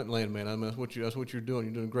things. You're a hunting land man. That's what you're doing.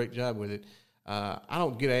 You're doing a great job with it. I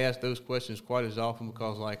don't get asked those questions quite as often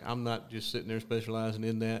because I'm not just sitting there specializing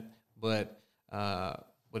in that. But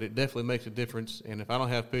But it definitely makes a difference. And if I don't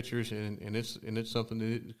have pictures and it's something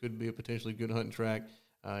that it could be a potentially good hunting track,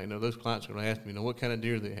 those clients are going to ask me, what kind of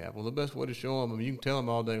deer they have. Well, the best way to show them, you can tell them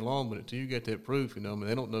all day long, but until you get that proof, they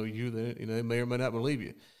don't know you. They may or may not believe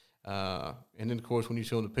you. And then, of course, when you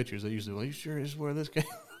show them the pictures, they usually, well, you sure this is where this came?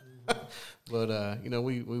 But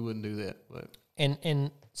we wouldn't do that. But and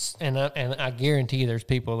I guarantee you there's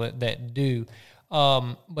people that do.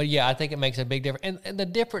 But yeah, I think it makes a big difference. And the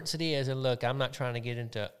difference it is, and look, I'm not trying to get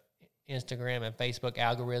into Instagram and Facebook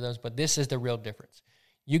algorithms, but this is the real difference.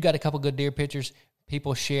 You got a couple good deer pictures,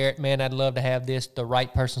 people share it. Man, I'd love to have this. The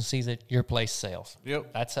right person sees it, your place sells.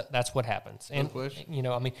 Yep, that's what happens. No and question.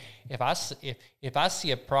 If I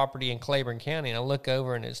see a property in Claiborne County and I look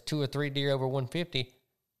over and it's 2 or 3 deer over 150,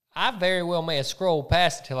 I very well may have scrolled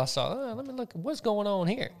past it till I saw, let me look at what's going on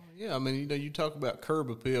here. Yeah, you talk about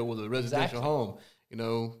curb appeal with a residential home.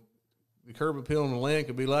 The curb appeal on the land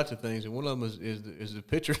could be lots of things, and one of them is the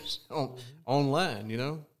pictures online,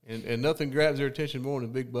 and nothing grabs their attention more than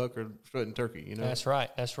a big buck or strutting turkey, That's right.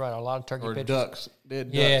 A lot of turkey or pictures. Ducks,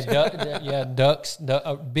 dead ducks.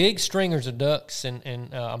 Ducks, big stringers of ducks, and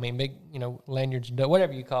big, lanyards,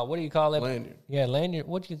 whatever you call it. What do you call it? Lanyard. Yeah, lanyard.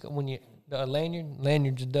 What do you when you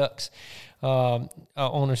lanyards of ducks on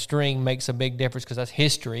a string makes a big difference because that's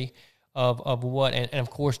history of what, and of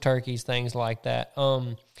course turkeys, things like that.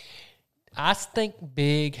 I think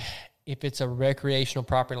big if it's a recreational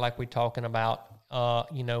property like we're talking about.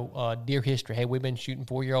 Deer history. Hey, we've been shooting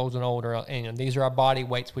 4-year-olds and older, and these are our body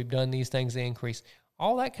weights. We've done these things to increase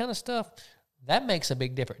all that kind of stuff. That makes a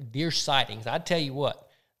big difference. Deer sightings. I tell you what,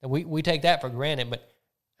 we take that for granted, but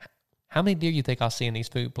how many deer you think I'll see in these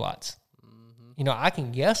food plots? I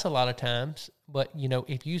can guess a lot of times, but,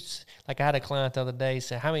 if you, like I had a client the other day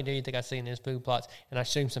say, how many do you think I see in these food plots? And I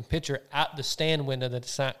showed him some picture out the stand window that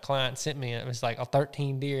the client sent me, and it was like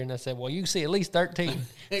 13 deer. And I said, well, you can see at least 13.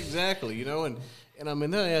 Exactly, and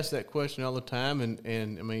they ask that question all the time.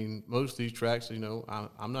 And most of these tracks,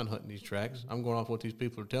 I'm not hunting these tracks. I'm going off what these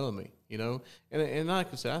people are telling me, And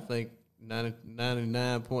like I said, I think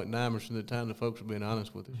 99.9% of the time the folks are being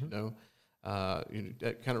honest with us,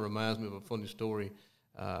 that kind of reminds me of a funny story.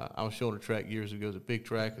 I was showing a track years ago. It was a big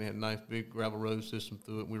track, and it had a nice big gravel road system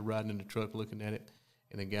through it. And we were riding in the truck looking at it,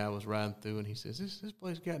 and the guy was riding through, and he says, this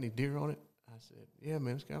place got any deer on it? I said, yeah,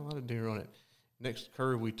 man, it's got a lot of deer on it. Next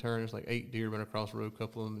curve we turn, there's like 8 deer running across the road, a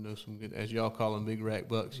couple of them, some good, as y'all call them, big rack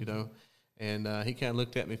bucks, And he kind of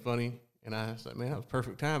looked at me funny, and I was like, man, that was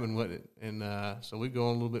perfect timing, wasn't it? And so we go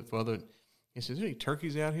on a little bit further. He says, is there any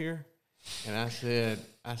turkeys out here? And I said,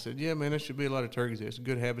 yeah, man, there should be a lot of turkeys there. It's a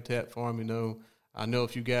good habitat for them, I know a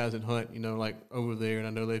few guys that hunt, like over there, and I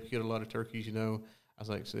know they've killed a lot of turkeys, I was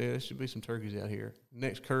like, yeah, there should be some turkeys out here.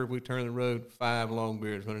 Next curve, we turn the road, 5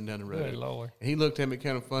 longbeards running down the road. Good Lord. And he looked at me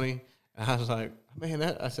kind of funny, and I was like, man,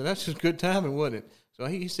 that's just good timing, wasn't it? So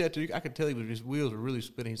he said to you, I could tell his wheels were really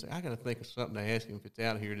spinning. He's like, I got to think of something to ask him if it's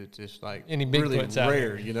out here that's just like any really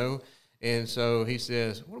rare, And so he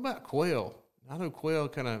says, what about quail? I know quail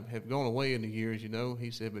kind of have gone away in the years,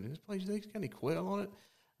 He said, but this place, you think it's got any quail on it?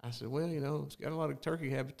 I said, well, it's got a lot of turkey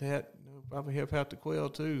habitat. Probably help out the quail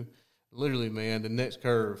too. Literally, man, the next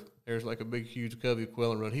curve, there's like a big, huge covey of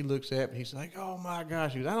quail in the road. He looks at me. He's like, oh, my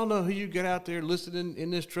gosh. He goes, I don't know who you get out there listening in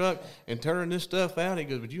this truck and turning this stuff out. He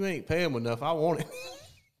goes, but you ain't paying enough. I want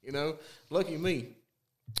it. Lucky me.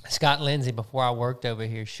 Scott Lindsay, before I worked over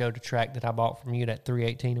here, showed a track that I bought from you at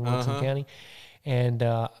 318 in Wilson County. And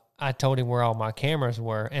I told him where all my cameras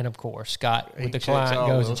were. And, of course, Scott, with the client,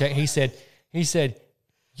 goes and checks. He said,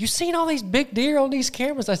 you seen all these big deer on these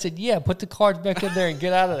cameras? I said, yeah, put the cards back in there and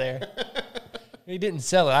get out of there. He didn't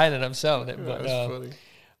sell it. I ended up selling it. But, that's funny.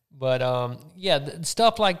 But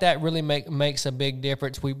stuff like that really makes a big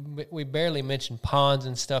difference. We barely mentioned ponds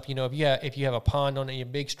and stuff. If you have a pond on it, you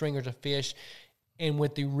have big stringers of fish, and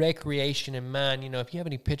with the recreation in mind, if you have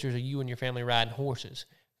any pictures of you and your family riding horses,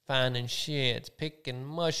 finding sheds, picking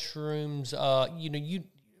mushrooms,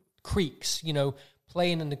 creeks,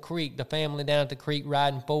 playing in the creek, the family down at the creek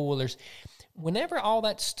riding four-wheelers. Whenever all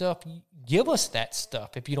that stuff, give us that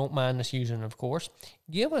stuff, if you don't mind us using it, of course.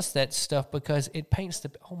 Give us that stuff because it paints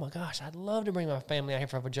oh my gosh, I'd love to bring my family out here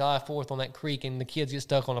for July 4th on that creek and the kids get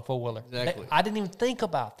stuck on a four-wheeler. Exactly. I didn't even think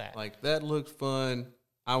about that. Like, that looks fun.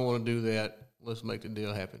 I want to do that. Let's make the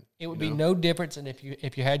deal happen. It would be no difference than if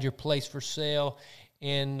you had your place for sale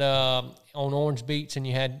and on Orange Beach and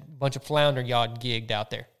you had a bunch of flounder yard gigged out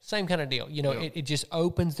there. Same kind of deal. It just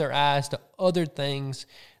opens their eyes to other things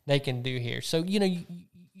they can do here. So,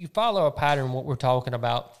 you follow a pattern what we're talking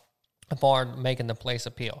about as far as making the place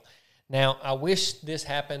appeal. Now, I wish this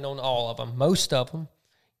happened on all of them. Most of them,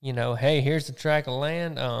 you know, hey, here's the tract of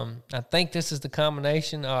land. I think this is the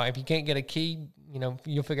combination. If you can't get a key, you know,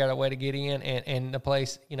 you'll figure out a way to get in. And the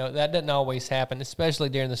place, you know, that doesn't always happen, especially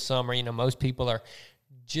during the summer. You know, most people are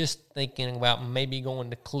just thinking about maybe going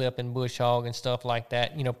to Clip and Bush Hog and stuff like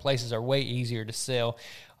that. You know, places are way easier to sell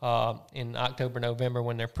in October, November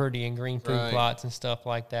when they're pretty and green food plots and stuff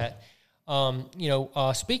like that. You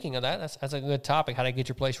know, speaking of that, that's a good topic, how to get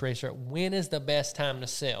your place ready to start. When is the best time to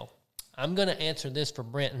sell? I'm going to answer this for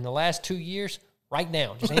Brent. In the last 2 years, right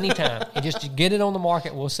now, just any time. And just get it on the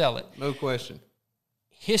market, we'll sell it. No question.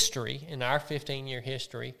 History, in our 15-year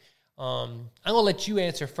history, I'm going to let you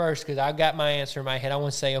answer first because I've got my answer in my head. I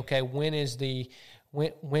want to say, okay, when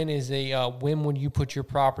would you put your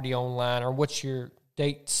property online, or what's your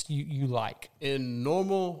dates you like? In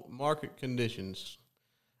normal market conditions,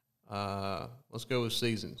 let's go with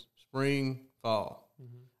seasons: spring, fall.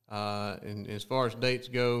 And as far as dates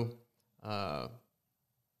go,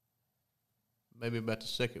 maybe about the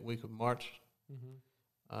second week of March.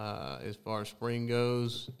 As far as spring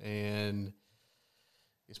goes, and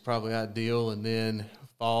it's probably ideal. And then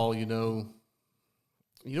fall, you know,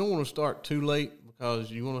 you don't want to start too late because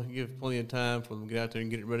you want to give plenty of time for them to get out there and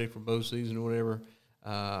get it ready for bow season or whatever.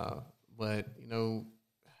 But you know,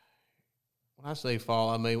 when I say fall,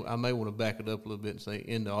 I may want to back it up a little bit and say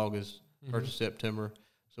end of August, 1st of September,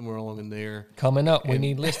 somewhere along in there. Coming up, we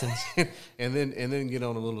need listings. and then get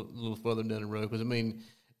on a little further down the road, because I mean,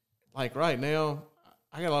 like right now,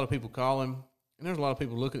 I got a lot of people calling, and there's a lot of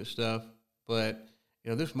people looking at stuff, but you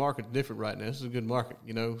know, this market's different right now. This is a good market,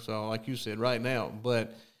 you know. So like you said, right now,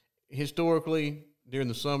 but historically during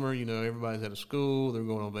the summer, you know, everybody's out of school, they're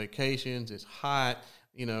going on vacations, it's hot.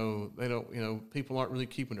 You know, they don't. You know, people aren't really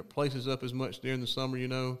keeping their places up as much during the summer. You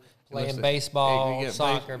know, playing baseball,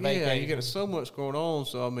 soccer, vacation. Yeah, you got so much going on.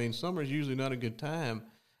 So I mean, summer is usually not a good time.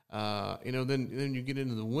 You know, then you get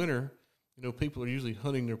into the winter. You know, people are usually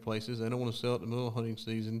hunting their places. They don't want to sell it in the middle of hunting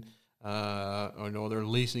season, or no, they're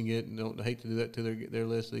leasing it and don't hate to do that to their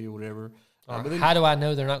lessee or whatever. But then, how do I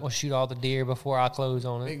know they're not going to shoot all the deer before I close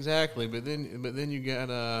on it? Exactly. But then you got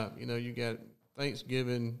you got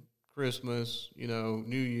Thanksgiving, Christmas, you know,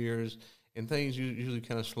 New Year's, and things usually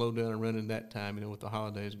kind of slow down and run in that time, you know, with the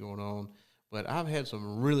holidays going on. But I've had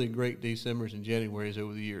some really great Decembers and Januaries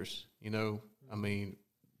over the years, you know. I mean,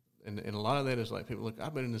 and a lot of that is like people, look,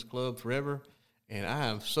 I've been in this club forever, and I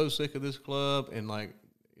am so sick of this club, and like,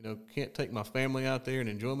 you know, can't take my family out there and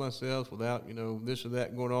enjoy myself without, you know, this or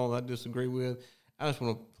that going on I disagree with. I just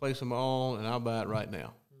want to place them all, and I'll buy it right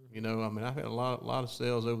now. You know, I mean, I've had a lot of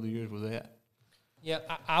sales over the years with that. Yeah,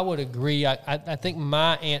 I would agree. I think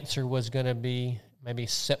my answer was going to be maybe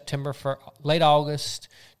late August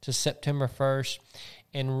to September 1st.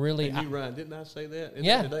 And really, and you, Ryan, didn't I say that? Isn't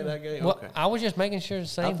yeah. that the date I gave? Well, okay. I was just making sure the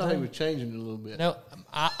same thing. I thought he was changing it a little bit. No,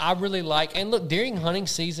 I really like, and look, during hunting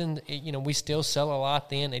season, you know, we still sell a lot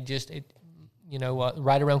then. You know,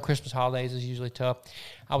 right around Christmas holidays is usually tough.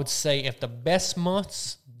 I would say if the best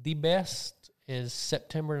is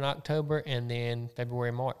September and October, and then February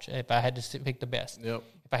and March, if I had to pick the best. Yep.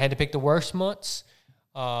 If I had to pick the worst months,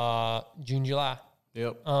 June, July.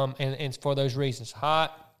 Yep. And it's for those reasons.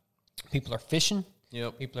 Hot, people are fishing.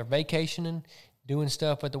 Yep. People are vacationing, doing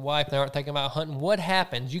stuff with the wife. They aren't thinking about hunting. What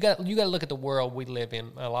happens? You got to look at the world we live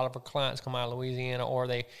in. A lot of our clients come out of Louisiana, or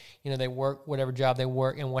they work whatever job they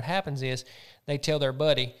work, and what happens is they tell their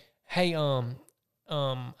buddy, "Hey, I'm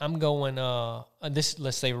going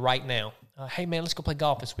let's say right now. Hey man, let's go play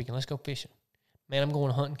golf this weekend. Let's go fishing. Man, I'm going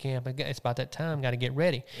to hunting camp. It's about that time. Got to get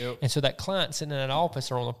ready." Yep. And so that client sitting in that office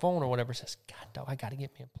or on the phone or whatever says, "God, dog, I got to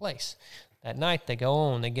get me a place." That night they get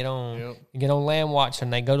on Land Watch,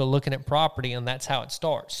 and they go to looking at property, and that's how it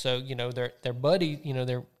starts. So, you know, their buddy, you know,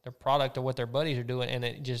 their product or what their buddies are doing,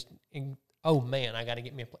 and oh man, I got to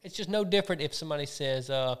get me a place. It's just no different if somebody says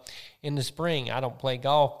in the spring, I don't play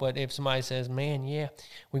golf, but if somebody says, man, yeah,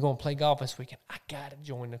 we're going to play golf this weekend, I got to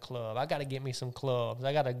join the club. I got to get me some clubs.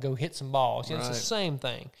 I got to go hit some balls. You know, it's the same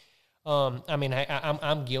thing. I mean,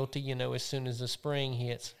 I'm guilty, you know, as soon as the spring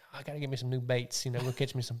hits, I got to get me some new baits, you know, go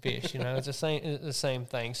catch me some fish, you know, it's the same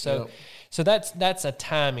thing. So, So that's a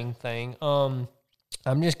timing thing. I'm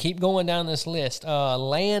just keep going down this list.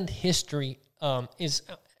 Land history, is,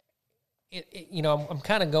 you know, I'm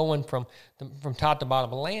kind of going from top to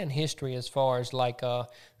bottom. Land history as far as like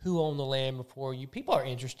who owned the land before you. People are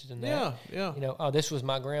interested in that. Yeah. You know, this was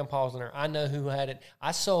my grandpa's land. I know who had it.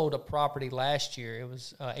 I sold a property last year. It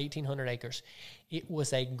was 1,800 acres. It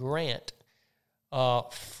was a grant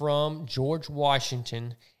from George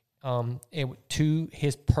Washington to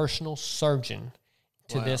his personal surgeon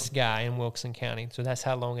to this guy in Wilson County. So that's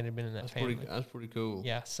how long it had been in that family. That's pretty cool.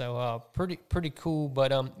 Yeah, so pretty cool.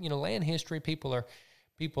 But land history, people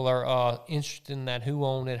are interested in that. Who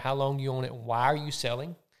owned it? How long you own it? Why are you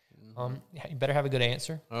selling? You better have a good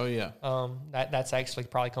answer. Oh yeah. That's actually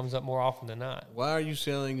probably comes up more often than not. Why are you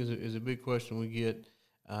selling is a big question we get.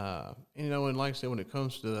 And like I said, when it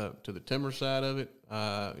comes to the timber side of it,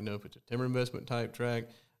 if it's a timber investment type track,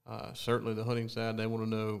 certainly the hunting side, they want to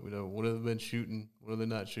know, what have they been shooting, what are they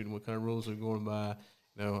not shooting, what kind of rules are going by,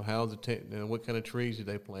 how's what kind of trees did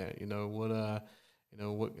they plant, what have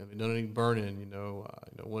they done any burning,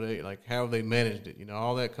 how have they managed it,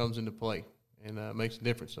 all that comes into play and makes a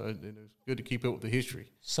difference. So it's good to keep up with the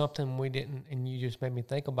history. Something we didn't, and you just made me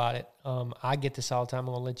think about it. I get this all the time.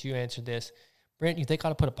 I'm gonna let you answer this. Brent, you think I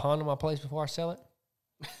ought to put a pond on my place before I sell it?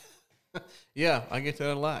 Yeah, I get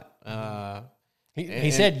that a lot.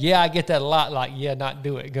 He said, yeah, I get that a lot. Like, yeah, not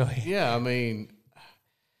do it. Go ahead. Yeah,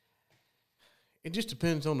 it just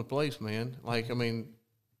depends on the place, man.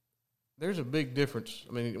 There's a big difference.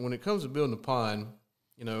 When it comes to building a pond,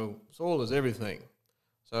 soil is everything.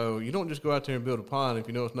 So you don't just go out there and build a pond if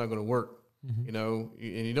you know it's not going to work. Mm-hmm.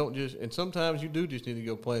 And you don't and sometimes you do just need to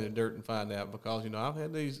go play in the dirt and find out, because I've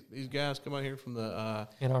had these guys come out here from the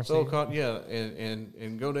NRC,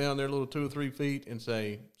 and go down there a little 2 or 3 feet and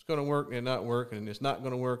say it's going to work and not work, and it's not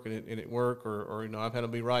going to work and it work, or I've had to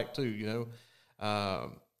be right too,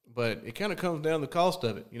 but it kind of comes down to the cost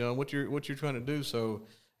of it, what you're trying to do. So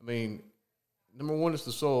number one is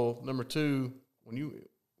the soil. Number two, when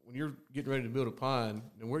you're getting ready to build a pond,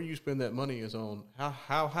 and where you spend that money is on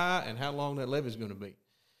how high and how long that levee is going to be.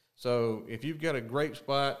 So if you've got a great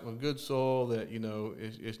spot with good soil that,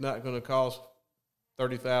 it's not going to cost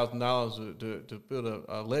 $30,000 to build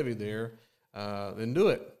a levee there, then do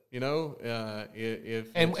it. And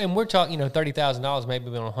we're talking, $30,000 maybe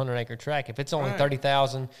on a 100-acre tract. If it's only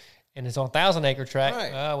 $30,000 and it's on a 1,000-acre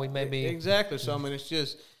tract, we may be exactly. So it's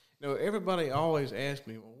just. Everybody always asks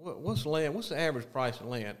me, what's land? What's the average price of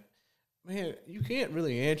land? Man, you can't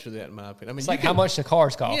really answer that in my opinion. It's like how much the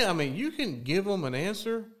cars cost. Yeah, you can give them an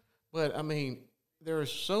answer, but there are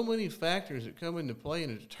so many factors that come into play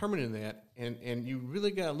in determining that, and you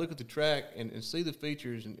really got to look at the track and see the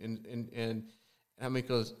features and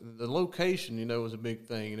because the location, is a big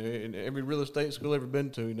thing. In every real estate school I've ever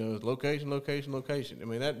been to, is location.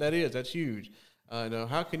 That's huge.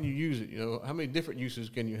 How can you use it? How many different uses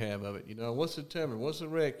can you have of it? What's the timber? What's the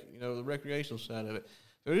the recreational side of it?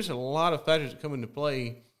 So there's a lot of factors that come into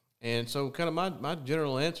play. And so kind of my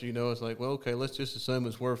general answer, is like, well, okay, let's just assume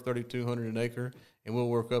it's worth $3,200 an acre, and we'll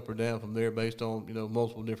work up or down from there based on,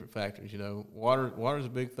 multiple different factors. Water is a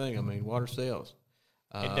big thing. Water sells.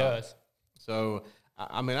 It does. So,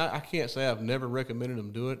 I can't say I've never recommended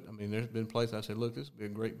them do it. There's been places I said, look, this would be a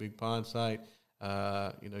great big pond site.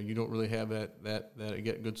 You don't really have that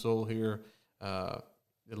get good soil here. The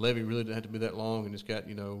levee really doesn't have to be that long, and it's got,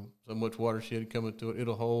 so much watershed coming to it.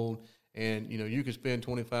 It'll hold, and, you could spend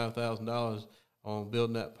 $25,000 on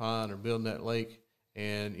building that pond or building that lake,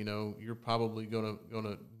 and, you're probably gonna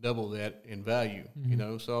double that in value,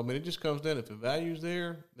 mm-hmm. So, it just comes down, if the value's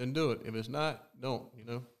there, then do it. If it's not, don't,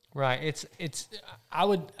 Right.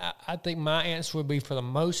 I think my answer would be, for the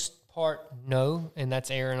most part, no, and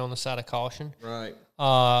that's erring on the side of caution. Right.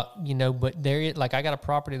 But I got a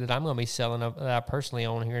property that I'm going to be selling that I personally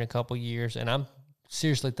own here in a couple of years, and I'm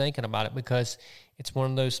seriously thinking about it, because it's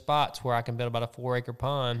one of those spots where I can build about a 4-acre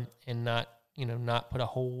pond and not put a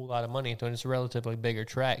whole lot of money into it. It's a relatively bigger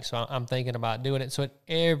tract, so I'm thinking about doing it. So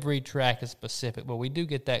every tract is specific, but we do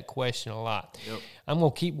get that question a lot. Yep. I'm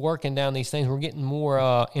going to keep working down these things. We're getting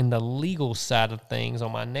more in the legal side of things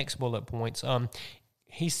on my next bullet points.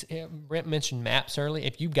 Brent mentioned maps earlier.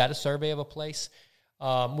 If you've got a survey of a place,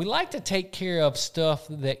 we like to take care of stuff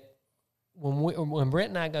that when Brent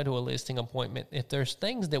and I go to a listing appointment, if there's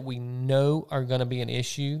things that we know are going to be an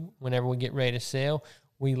issue whenever we get ready to sell,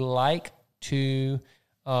 we like to,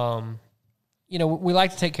 we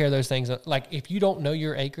like to take care of those things. Like if you don't know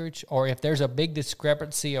your acreage, or if there's a big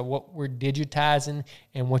discrepancy of what we're digitizing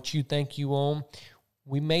and what you think you own,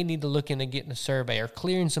 we may need to look into getting a survey or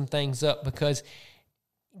clearing some things up, because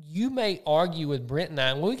you may argue with Brent and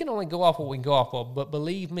I, we can only go off what we can go off of, but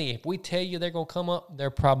believe me, if we tell you they're going to come up, they're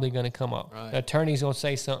probably going to come up. Right. The attorney's going to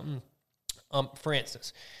say something. For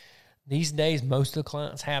instance, these days, most of the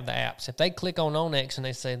clients have the apps. If they click on Onyx and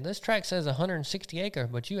they say, this tract says 160 acre,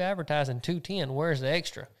 but you advertise in 210, where's the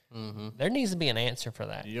extra? Mm-hmm. There needs to be an answer for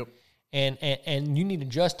that. Yep. And you need to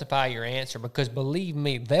justify your answer, because believe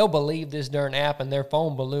me, they'll believe this darn app and their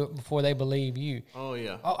phone before they believe you. Oh,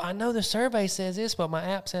 yeah. Oh, I know the survey says this, but my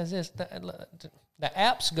app says this. The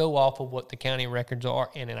apps go off of what the county records are,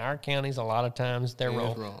 and in our counties, a lot of times they're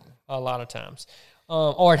wrong. A lot of times.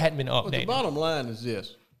 Or it hadn't been updated. But the bottom line is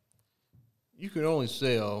this. You can only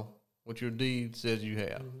sell what your deed says you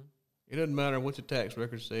have. Mm-hmm. It doesn't matter what the tax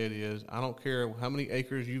records say it is. I don't care how many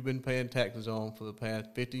acres you've been paying taxes on for the past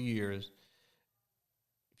 50 years.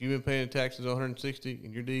 If you've been paying taxes on 160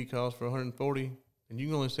 and your deed calls for 140, and you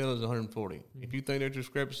can only sell it as 140. Mm-hmm. If you think there's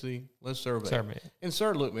discrepancy, let's survey it. And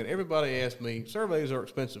sir, look, man, everybody asks me, surveys are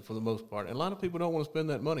expensive for the most part, and a lot of people don't want to spend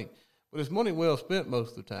that money. But it's money well spent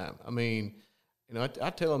most of the time. I mean, you know, I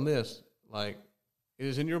tell them this, like, it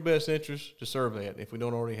is in your best interest to survey it if we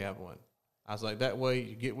don't already have one. I was like, that way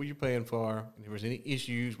you get what you're paying for, and if there's any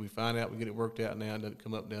issues, we find out, we get it worked out now, and doesn't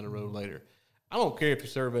come up down the road later. I don't care if you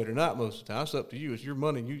survey it or not most of the time. It's up to you. It's your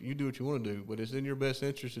money. You do what you want to do. But it's in your best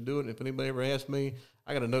interest to do it. And if anybody ever asks me,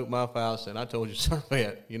 I got a note in my file saying, I told you to survey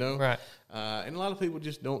it, you know? Right. And a lot of people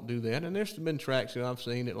just don't do that. And there's been tracks that I've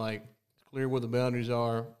seen that, like, clear where the boundaries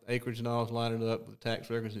are, acreage and all is lining up with the tax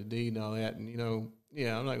records, the deed and all that. And, you know,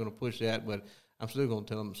 yeah, I'm not going to push that, but I'm still going to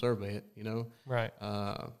tell them to survey it, you know? Right.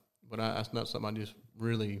 But that's not something I just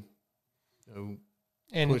really, you know,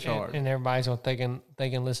 push hard. And everybody's going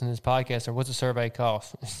to listen to this podcast, or what's a survey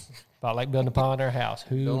cost? About like building a pond or a house.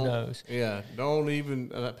 Who knows? Yeah. Don't even,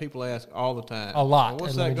 people ask all the time. A lot. Well,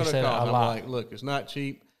 what's that going to cost? I'm like, look, it's not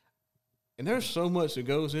cheap. And there's so much that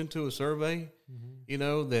goes into a survey, you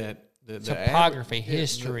know, that the topography,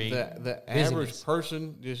 history, the average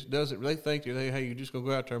person just doesn't. They think that hey, you just gonna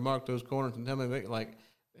go out there and mark those corners and tell me like.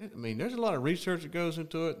 I mean, there's a lot of research that goes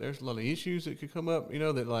into it. There's a lot of issues that could come up. You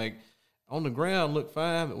know that like on the ground look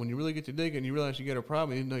fine, but when you really get to digging, you realize you got a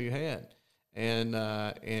problem you didn't know you had. And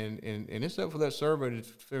it's up for that survey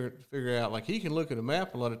to figure out. Like he can look at a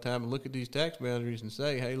map a lot of time and look at these tax boundaries and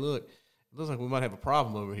say, hey, look, it looks like we might have a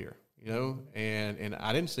problem over here. You know, and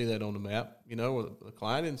I didn't see that on the map, you know, or the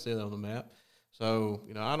client didn't see that on the map. So,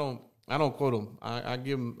 you know, I don't quote them. I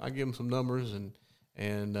give them some numbers and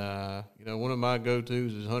you know, one of my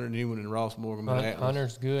go-tos is Hunter Newman and Ross Morgan.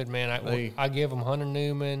 Hunter's good, man. I give them Hunter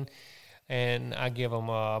Newman, and I give them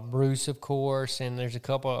Bruce, of course, and there's a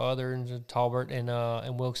couple of others, Talbot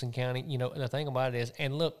and Wilson County. You know, the thing about it is,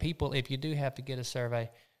 and look, people, if you do have to get a survey,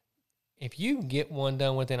 if you can get one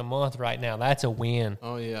done within a month right now, that's a win.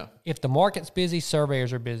 Oh, yeah. If the market's busy,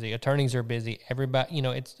 surveyors are busy, attorneys are busy, everybody, you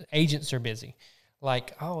know, agents are busy.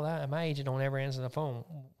 Like, my agent don't ever answer the phone.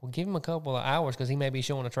 Well, give him a couple of hours because he may be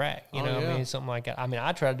showing a track. You know what I mean? Something like that. I mean,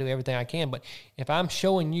 I try to do everything I can, but if I'm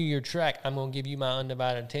showing you your track, I'm going to give you my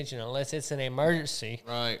undivided attention. Unless it's an emergency,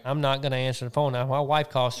 right? I'm not going to answer the phone. Now, my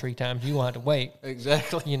wife calls 3 times. You won't have to wait.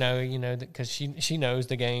 Exactly. You know, because she knows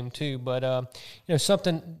the game too. But, you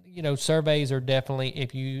know, surveys are definitely,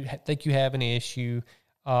 if you think you have an issue,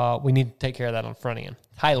 we need to take care of that on the front end.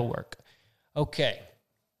 Title work. Okay.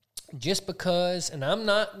 Just because, and I'm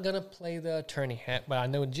not going to play the attorney hat, but I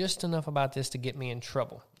know just enough about this to get me in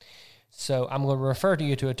trouble. So I'm going to refer to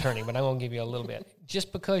you to attorney, but I'm going to give you a little bit.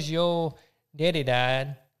 Just because your daddy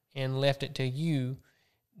died and left it to you,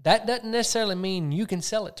 that doesn't necessarily mean you can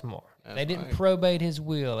sell it tomorrow. They didn't probate his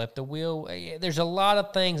will. If the will, there's a lot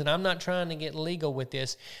of things, and I'm not trying to get legal with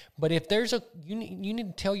this, but if there's you need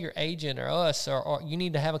to tell your agent or us, or you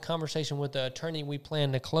need to have a conversation with the attorney we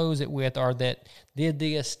plan to close it with, or that did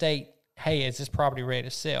the estate, hey, is this property ready to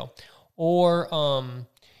sell? Or,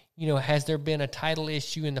 you know, has there been a title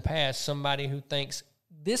issue in the past, somebody who thinks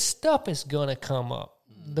this stuff is going to come up.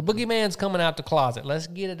 The boogeyman's coming out the closet. Let's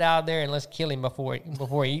get it out there and let's kill him before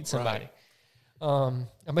he eats somebody. Right.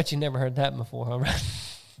 I bet you never heard that before, huh?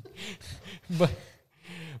 Right?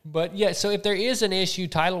 But yeah. So if there is an issue,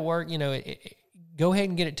 title work, you know, go ahead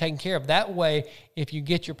and get it taken care of. That way, if you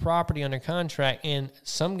get your property under contract, and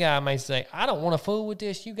some guy may say, "I don't want to fool with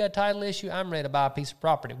this. You got a title issue. I'm ready to buy a piece of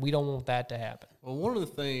property." We don't want that to happen. Well, one of the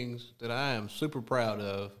things that I am super proud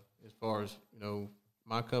of, as far as you know,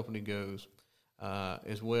 my company goes,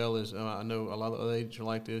 as well as I know a lot of other agents are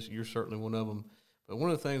like this. You're certainly one of them. But one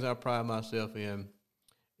of the things I pride myself in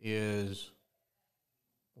is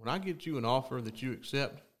when I get you an offer that you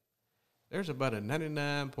accept, there's about a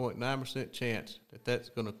 99.9% chance that that's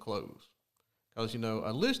going to close. Because, you know,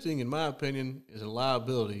 a listing, in my opinion, is a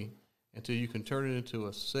liability until you can turn it into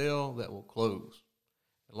a sale that will close.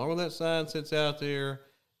 As long as that sign sits out there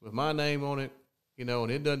with my name on it, you know,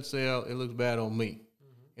 and it doesn't sell, it looks bad on me.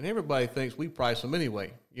 And everybody thinks we price them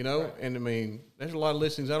anyway, you know. Right. And, I mean, there's a lot of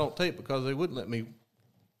listings I don't take because they wouldn't let me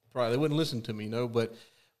try. They wouldn't listen to me, you know. But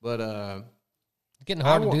it's getting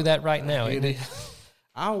hard to do that right now, isn't it?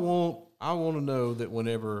 I want to know that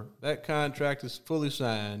whenever that contract is fully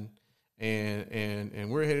signed and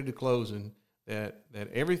we're headed to closing, that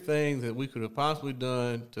everything that we could have possibly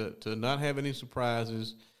done to not have any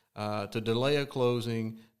surprises, to delay a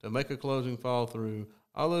closing, to make a closing fall through,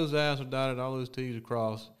 all those I's are dotted, all those T's are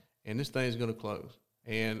crossed, and this thing's going to close.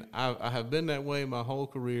 And I have been that way my whole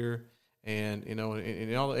career, and and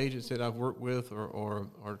all the agents that I've worked with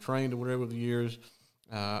or trained or whatever over the years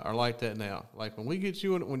are like that now. Like when we get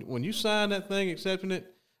you when you sign that thing, accepting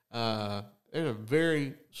it, there's a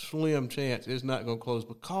very slim chance it's not going to close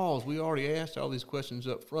because we already asked all these questions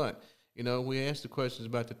up front. We asked the questions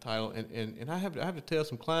about the title, and I have to tell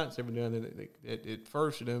some clients every now and then that at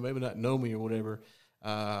first, maybe not know me or whatever,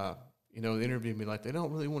 they interview me like they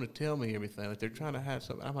don't really want to tell me everything. Like they're trying to hide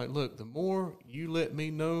something. I'm like, look, the more you let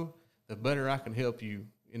me know, the better I can help you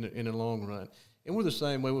in the long run. And we're the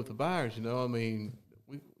same way with the buyers.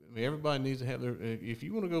 Everybody needs to have their. If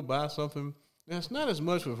you want to go buy something, now it's not as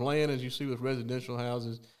much with land as you see with residential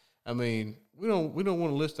houses. I mean, we don't want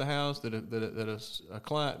to list a house that a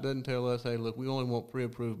client doesn't tell us, hey, look, we only want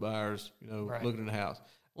pre-approved buyers, Right. looking at the house.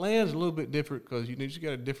 Land's a little bit different because you just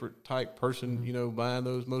got a different type person, buying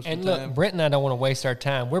those most of the time. And look, Brent and I don't want to waste our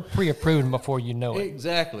time. We're pre-approved before you know it.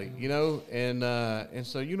 Exactly, and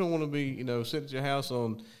so you don't want to be, sitting at your house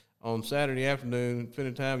on Saturday afternoon,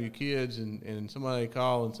 spending time with your kids, and somebody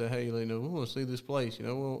call and say, hey, we want to see this place.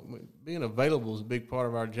 Being available is a big part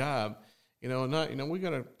of our job. We got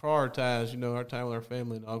to prioritize, our time with our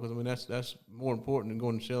family and all, because that's more important than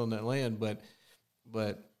going and selling that land. But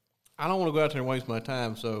I don't want to go out there and waste my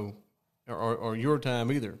time, or your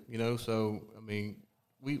time either. So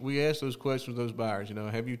we ask those questions of those buyers.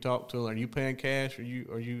 Have you talked to them? Are you paying cash? Or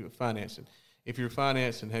are you financing? If you're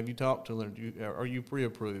financing, have you talked to them? Are you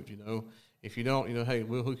pre-approved? If you don't, hey,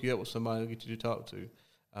 we'll hook you up with somebody to get you to talk to.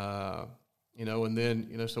 And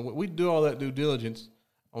then so we do all that due diligence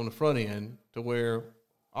on the front end to where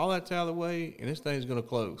all that's out of the way and this thing's going to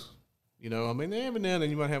close. Every now and then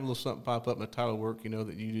you might have a little something pop up in the title work,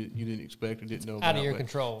 that you didn't expect or didn't know about. Out of your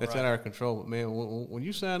control. That's right. out of our control. But man, when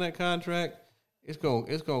you sign that contract, it's going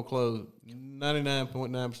to close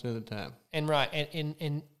 99.9% of the time. And right,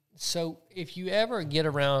 and so if you ever get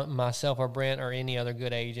around myself or Brent or any other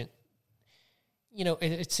good agent,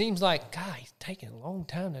 it seems like, God, he's taking a long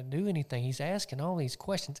time to do anything. He's asking all these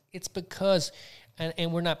questions. It's because,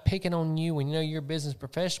 and we're not picking on you when you're a business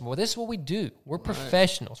professional. Well, this is what we do. We're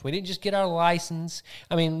professionals. We didn't just get our license.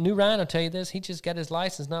 New Ryan will tell you this. He just got his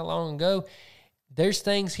license not long ago. There's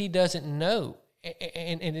things he doesn't know.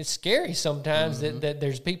 And it's scary sometimes that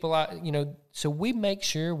there's people out, so we make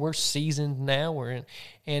sure we're seasoned now.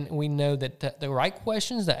 And we know that the right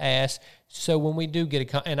questions to ask. So when we do get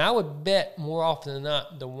and I would bet more often than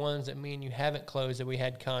not, the ones that me and you haven't closed that we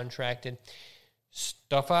had contracted,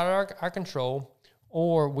 stuff out of our control,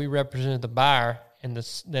 or we represented the buyer and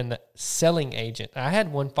then the selling agent. I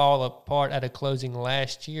had one fall apart at a closing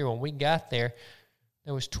last year. When we got there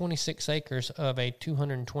was 26 acres of a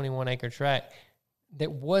 221-acre tract that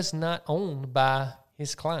was not owned by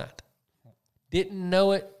his client. Didn't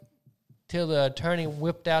know it till the attorney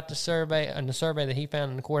whipped out the survey that he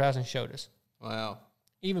found in the courthouse and showed us. Wow.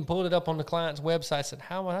 Even pulled it up on the client's website, said,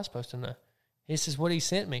 how am I supposed to know? This is what he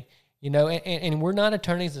sent me. And we're not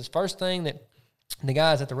attorneys. It's the first thing that the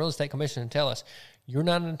guys at the Real Estate Commission tell us. You're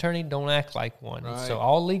not an attorney, don't act like one. Right. So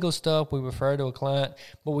all legal stuff we refer to a client,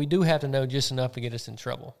 but we do have to know just enough to get us in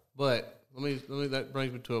trouble. But let me that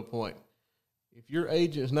brings me to a point. If your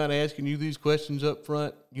agent is not asking you these questions up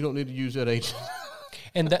front, you don't need to use that agent.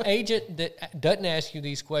 And the agent that doesn't ask you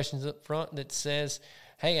these questions up front, that says,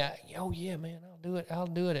 hey, yeah, man, I'll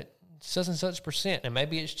do it at such and such percent, and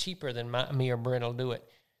maybe it's cheaper than me or Brent will do it.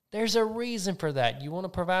 There's a reason for that. You want to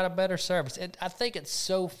provide a better service. I think it's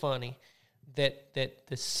so funny that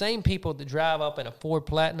the same people that drive up in a Ford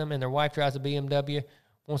Platinum and their wife drives a BMW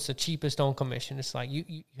wants the cheapest on commission. It's like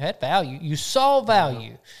you had value, you saw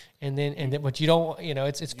value, and then but you don't.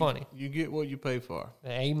 It's funny. You get what you pay for.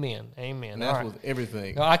 Amen. And that's with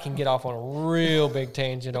everything. No, I can get off on a real big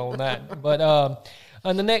tangent on that. But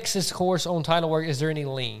on the next, of course, on title work, is there any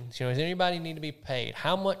liens? Does anybody need to be paid?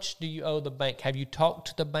 How much do you owe the bank? Have you talked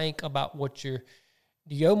to the bank about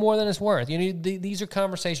do you owe more than it's worth? These are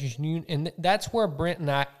conversations, and that's where Brent and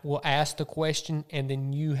I will ask the question, and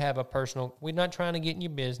then you have a personal. We're not trying to get in your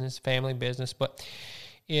business, family business, but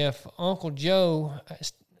if Uncle Joe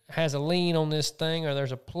has a lien on this thing, or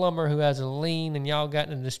there's a plumber who has a lien, and y'all got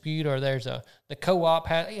in a dispute, or there's the co-op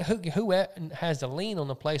who has a lien on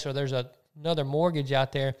the place, or there's another mortgage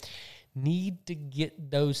out there, need to get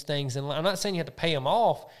those things in line. I'm not saying you have to pay them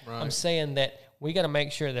off. Right. I'm saying that we got to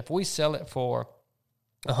make sure that if we sell it for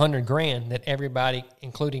 $100,000 that everybody,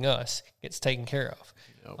 including us, gets taken care of.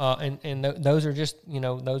 Those are just,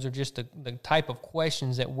 those are just the type of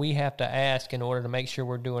questions that we have to ask in order to make sure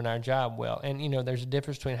we're doing our job well. And, there's a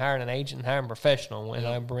difference between hiring an agent and hiring a professional.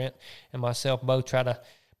 And Brent and myself both try to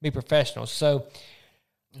be professionals. So,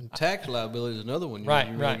 and tax liability is another one.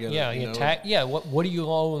 Right. What do you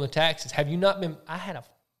owe on the taxes? Have you not been? I had a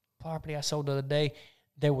property I sold the other day.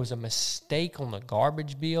 There was a mistake on the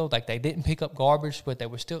garbage bill. Like they didn't pick up garbage, but they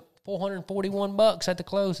were still $441 at the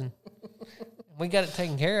closing. We got it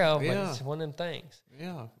taken care of, but it's one of them things.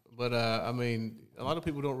 Yeah, but a lot of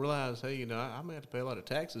people don't realize, hey, I may have to pay a lot of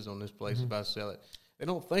taxes on this place if I sell it. They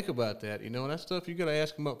don't think about that, and that stuff you got to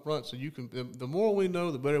ask them up front so you can. The more we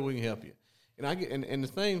know, the better we can help you. And I get, and the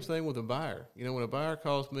same thing with a buyer. When a buyer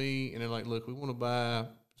calls me and they're like, "Look, we want to buy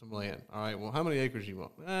some land. All right, well, how many acres do you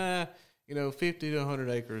want? 50 to 100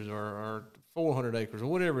 acres or 400 acres or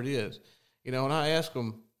whatever it is. And I ask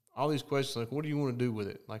them all these questions like, what do you want to do with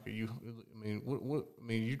it? Like, are you?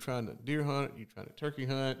 Are you trying to deer hunt? Are you trying to turkey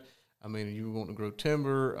hunt? Are you wanting to grow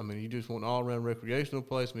timber? you just want an all around recreational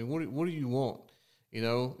place? What do you want?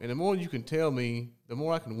 And the more you can tell me, the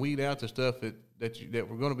more I can weed out the stuff that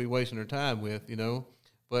we're going to be wasting our time with.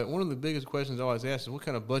 But one of the biggest questions I always ask is, what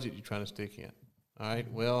kind of budget you trying to stick in? All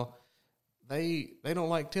right. Well, they don't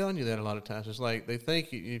like telling you that a lot of times. It's like they think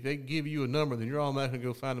if they give you a number, then you're automatically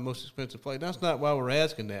going to go find the most expensive place. That's not why we're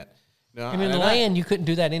asking that. Now, land, you couldn't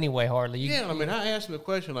do that anyway, hardly. I asked them a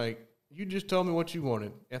question like, you just told me what you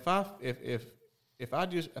wanted. If I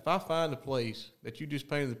find a place that you just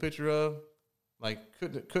painted the picture of, like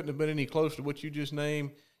couldn't have been any closer to what you just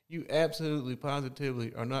named, you absolutely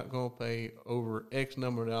positively are not going to pay over X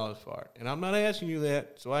number of dollars for it. And I'm not asking you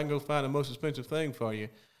that so I can go find the most expensive thing for you.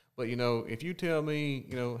 But, if you tell me,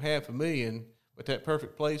 $500,000, but that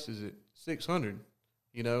perfect place is at $600,000,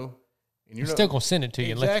 and you're still going to send it to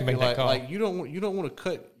you and let you make that call. Like you don't want to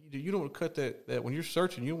cut that when you're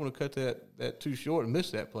searching, you don't want to cut that too short and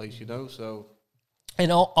miss that place, so.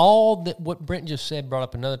 And all that what Brent just said brought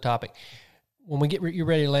up another topic. When we get your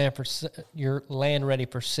land ready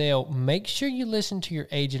for sale, make sure you listen to your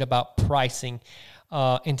agent about pricing.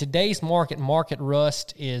 In today's market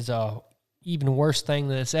rust is even worse thing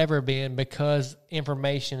than it's ever been because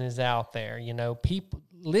information is out there.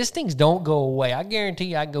 Listings don't go away. I guarantee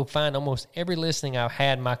you I can go find almost every listing I've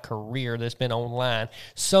had in my career that's been online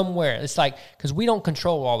somewhere. It's like, because we don't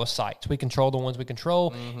control all the sites. We control the ones we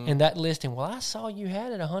control. Mm-hmm. And that listing, well, I saw you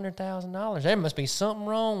had it $100,000. There must be something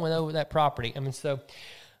wrong with that property. So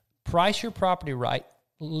price your property right.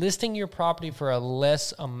 Listing your property for a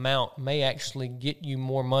less amount may actually get you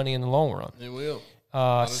more money in the long run. It will.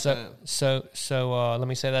 So let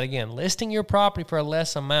me say that again. Listing your property for a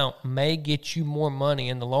less amount may get you more money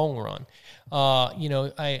in the long run.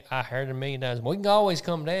 I heard it a million times. We can always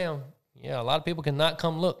come down. Yeah, a lot of people cannot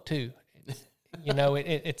come look too.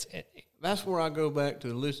 It's that's where I go back to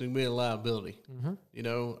the listing being liability. Mm-hmm.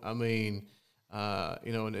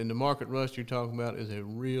 And the market rust you're talking about is a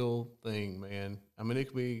real thing, man. It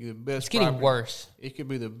could be the best. It's getting worse. It could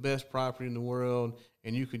be the best property in the world,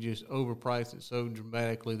 and you could just overprice it so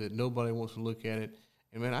dramatically that nobody wants to look at it.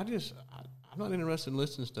 And man, I'm not interested in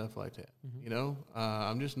listing stuff like that. Mm-hmm.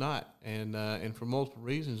 I'm just not, and for multiple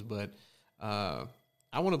reasons. But I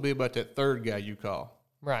want to be about that third guy you call,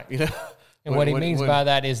 right? And what he means by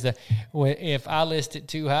that is if I list it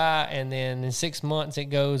too high and then in 6 months it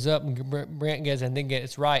goes up and Brent gets and then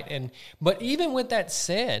gets right. But even with that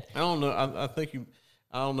said, I don't know. I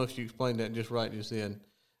don't know if you explained that just right just then.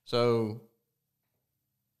 So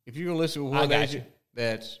if you're going to list it with one agent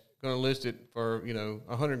that's going to list it for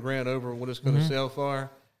 $100,000 over what it's going to sell for,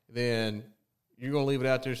 then you're going to leave it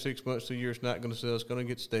out there 6 months to a year. It's not going to sell. It's going to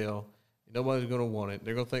get stale. Nobody's going to want it.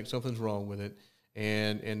 They're going to think something's wrong with it.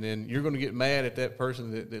 And then you're going to get mad at that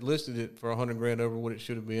person that listed it for $100,000 over what it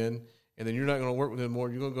should have been, and then you're not going to work with them anymore.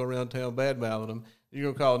 You're going to go around town bad-mouthing them. You're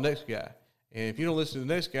going to call the next guy. And if you don't listen to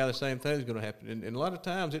the next guy, the same thing's going to happen. And a lot of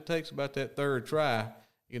times it takes about that third try,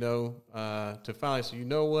 to finally say, you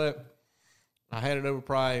know what, I had it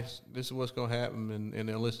overpriced. This is what's going to happen, and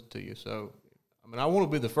they'll listen to you. So, I want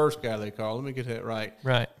to be the first guy they call. Let me get that right.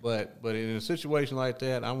 Right. But in a situation like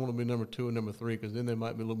that, I want to be number 2 and number 3 because then they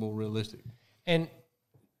might be a little more realistic. And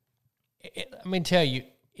let me tell you,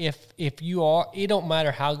 if you are, it don't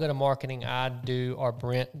matter how good a marketing I do or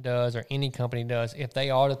Brent does or any company does, if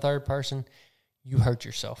they are the third person, you hurt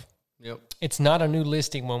yourself. Yep. It's not a new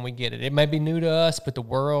listing when we get it. It may be new to us, but the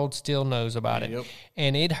world still knows about it. Yep.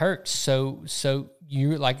 And it hurts. So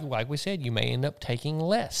you like we said, you may end up taking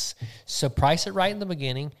less. So price it right in the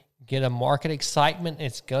beginning. get a market excitement.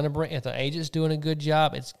 It's going to bring, if the agent's doing a good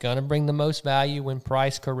job, it's going to bring the most value when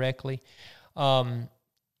priced correctly. I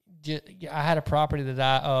had a property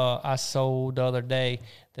that I sold the other day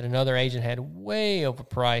that another agent had way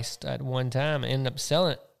overpriced at one time and ended up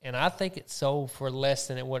selling it. And I think it sold for less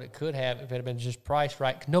than what it could have if it had been just priced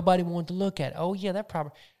right. Nobody wanted to look at it. Oh, yeah, that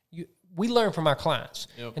property. We learn from our clients.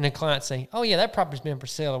 Yep. And the clients say, oh, yeah, that property's been for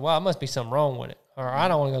sale a while. There must be something wrong with it. Or I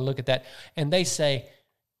don't want to go look at that. And they say,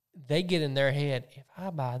 they get in their head, if I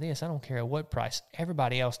buy this, I don't care at what price.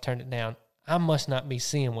 Everybody else turned it down. I must not be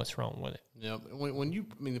seeing what's wrong with it. Yeah,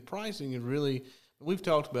 the pricing is really, we've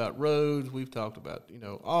talked about roads, we've talked about,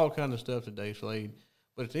 all kinds of stuff today, Slade.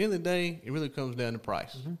 But at the end of the day, it really comes down to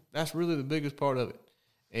price. Mm-hmm. That's really the biggest part of it.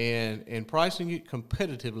 And pricing it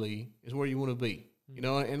competitively is where you want to be.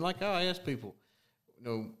 Mm-hmm. And like I ask people,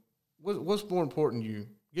 what's more important to you?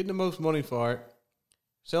 Getting the most money for it,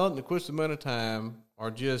 selling it in the quickest amount of time, or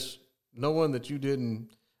just knowing that you didn't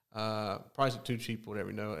price it too cheap, whatever,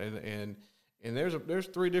 And there's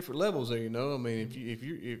three different levels there, I mean, if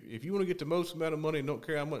you want to get the most amount of money and don't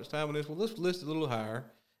care how much time it is, well, let's list it a little higher.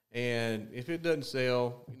 And if it doesn't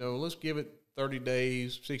sell, let's give it 30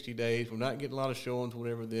 days, 60 days. We're not getting a lot of showings,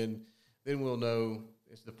 whatever. Then we'll know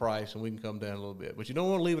it's the price, and we can come down a little bit. But you don't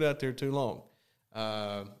want to leave it out there too long.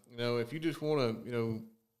 If you just want to,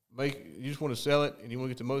 you just want to sell it, and you want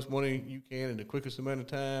to get the most money you can in the quickest amount of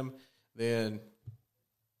time, then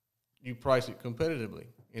you price it competitively.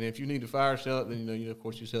 And if you need to fire sell it, then of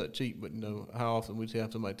course you sell it cheap. But how often we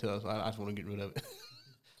have somebody tell us, I just want to get rid of it.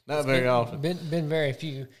 Not very often. Been very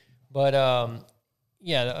few, but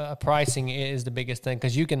pricing is the biggest thing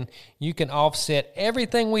because you can offset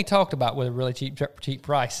everything we talked about with a really cheap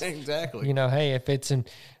price. Exactly. Hey, if it's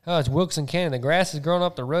it's Wilson County, the grass is growing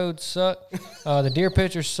up, the roads suck, the deer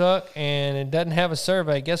pictures suck, and it doesn't have a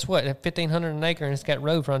survey. Guess what? At $1,500 an acre and it's got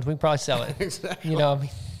road fronts, we can probably sell it. Exactly.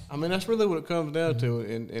 That's really what it comes down to,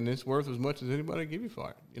 and it's worth as much as anybody give you for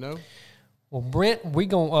it. Well, Brent,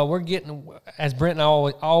 we're getting, as Brent and I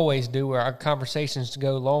always do, where our conversations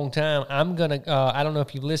go a long time. I'm going to, I don't know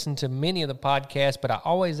if you've listened to many of the podcasts, but I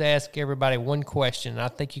always ask everybody one question. I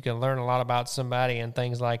think you can learn a lot about somebody and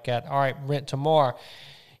things like that. All right, Brent, tomorrow,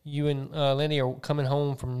 you and Lenny are coming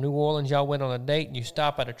home from New Orleans. Y'all went on a date, and you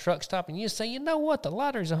stop at a truck stop, and you say, you know what, the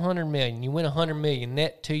lottery's $100 million. You win $100 million.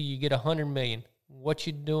 Net to you get $100 million. What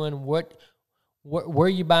you doing? Where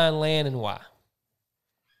you buying land and why?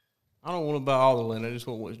 I don't want to buy all the land. I just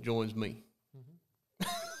want what joins me.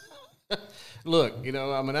 Mm-hmm. Look,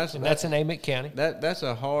 that's in Amite County. That's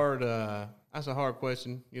a hard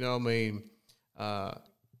question.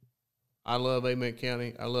 I love Amite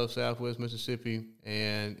County. I love Southwest Mississippi,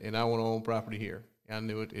 and I want to own property here. I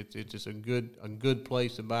knew it. It's just a good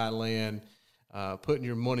place to buy land. Putting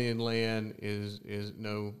your money in land is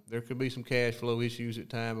there could be some cash flow issues at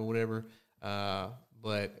time or whatever.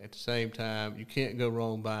 But at the same time, you can't go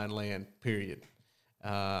wrong buying land, period.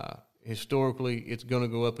 Historically, it's going to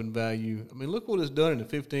go up in value. Look what it's done in the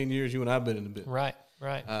 15 years you and I have been in the business.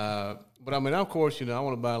 Right. But, of course, I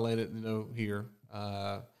want to buy land here.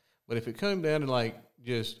 But if it comes down to,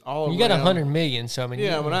 just all around. You got $100 million, so,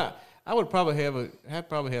 I would probably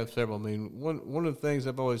have several. One of the things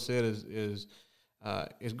I've always said is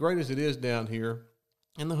as great as it is down here,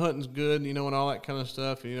 and the hunting's good, and all that kind of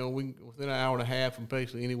stuff. We within an hour and a half from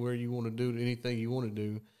basically anywhere you want to do anything you want to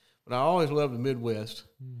do. But I always love the Midwest.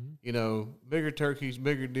 Mm-hmm. Bigger turkeys,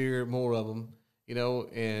 bigger deer, more of them.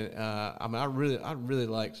 And I really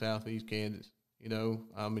like Southeast Kansas. You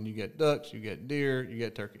got ducks, you got deer, you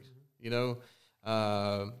got turkeys.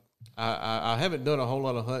 I haven't done a whole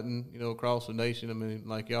lot of hunting, across the nation.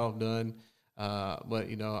 Like y'all have done. But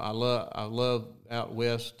I love out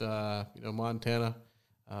west. Montana.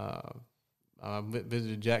 I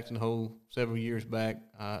visited Jackson Hole several years back.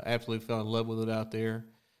 I absolutely fell in love with it out there.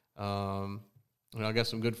 I got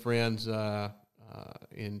some good friends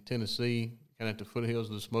in Tennessee, kind of at the foothills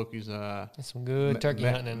of the Smokies. There's some good turkey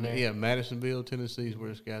hunting in there. Yeah, Madisonville, Tennessee is where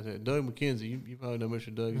this guy's at. Doug McKenzie, you probably know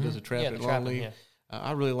Mr. Doug. He does a trap at Longleaf. Yeah.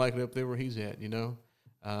 I really like it up there where he's at,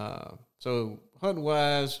 So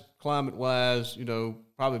hunting-wise, climate-wise,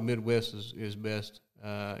 probably Midwest is best,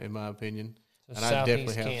 in my opinion. So and I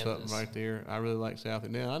definitely have Kansas. Something right there. I really like South.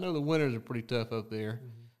 Now, I know the winters are pretty tough up there.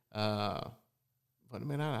 Mm-hmm. But, I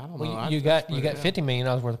don't know. You got $50 million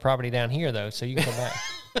worth of property down here, though, so you can come back.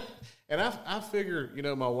 And I figure,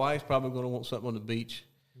 my wife's probably going to want something on the beach.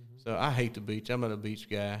 Mm-hmm. So I hate the beach. I'm not a beach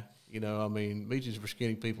guy. Beaches for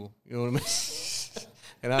skinny people. You know what I mean?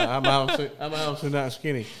 And I'm obviously not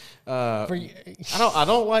skinny. I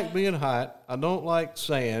don't like being hot. I don't like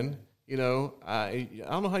sand. You know, I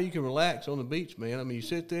don't know how you can relax on the beach, man. I mean, you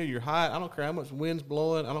sit there, you're hot. I don't care how much wind's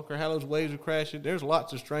blowing. I don't care how those waves are crashing. There's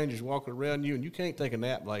lots of strangers walking around you, and you can't take a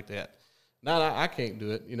nap like that. I can't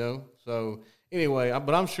do it, you know. So anyway,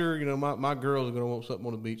 but I'm sure, you know, my girls are going to want something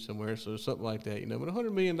on the beach somewhere, so something like that, you know. But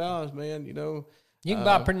 $100 million, man, you know. You can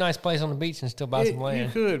buy a pretty nice place on the beach and still buy some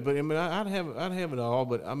land. You could, but I mean, I'd have it all.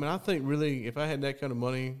 But I mean, I think really, if I had that kind of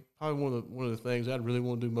money, probably one of the things I'd really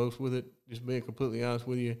want to do most with it, just being completely honest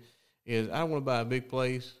with you, is I want to buy a big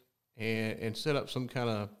place and set up some kind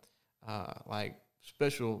of like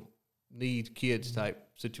special needs kids type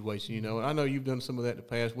situation. You know, and I know you've done some of that in the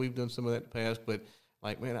past. We've done some of that in the past, but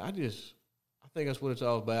like, man, I think that's what it's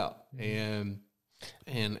all about. And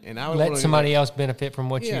I would let somebody else benefit from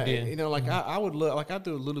what you did. You know, like I would love, like I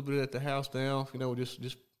do a little bit at the house now, you know,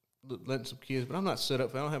 just letting some kids, but I'm not set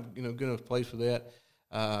up. I don't have, you know, good enough place for that.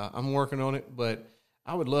 I'm working on it, but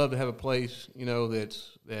I would love to have a place, you know,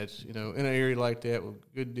 that's you know, in an area like that with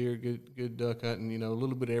good deer, good duck hunting, you know, a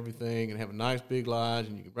little bit of everything, and have a nice big lodge,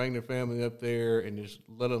 and you can bring their family up there and just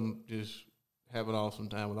let them just have an awesome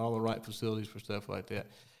time with all the right facilities for stuff like that.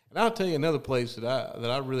 And I'll tell you another place that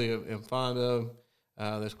I really am fond of.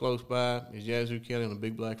 That's close by is Yazoo County on the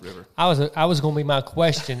Big Black River. I was going to be my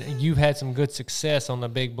question. You've had some good success on the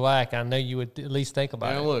Big Black. I know you would at least think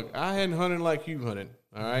about it. Now, look, I hadn't hunted like you hunted,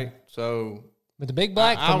 all right? So, but the Big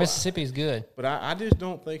Black from Mississippi is good. But I just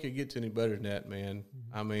don't think it gets any better than that, man.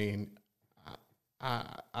 I mean, I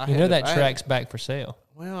track's back for sale.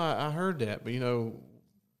 Well, I heard that, but, you know,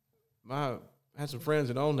 I had some friends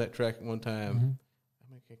that owned that track at one time. Mm-hmm.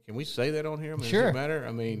 Can we say that on here? I mean, sure. Does it matter?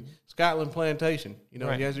 I mean, Scotland Plantation, you know,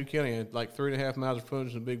 right. Yazoo County had like 3.5 miles of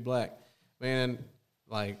frontage in Big Black. Man,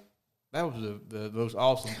 like, that was the most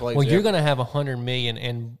awesome place. Well, you're going to have $100 million,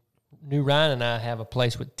 and New Ryan and I have a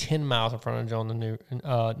place with 10 miles of frontage on the new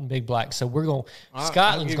Big Black. So we're going.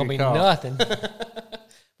 Scotland's going to be nothing.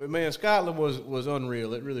 But man, Scotland was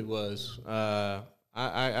unreal. It really was. I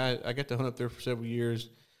got to hunt up there for several years.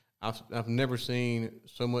 I've never seen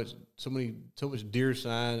so much deer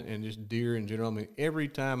sign and just deer in general. I mean, every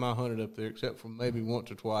time I hunted up there, except for maybe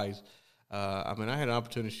once or twice, I mean, I had an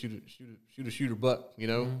opportunity to shoot a shooter buck, you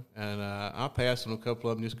know, mm-hmm. and I passed on a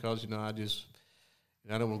couple of them just because, you know, I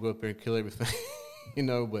don't want to go up there and kill everything, you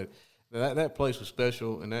know. But that place was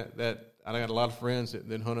special, and that I got a lot of friends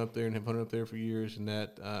that hunt up there and have hunted up there for years, and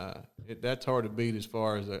that's hard to beat as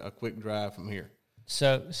far as a quick drive from here.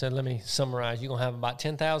 So let me summarize. You're going to have about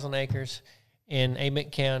 10,000 acres in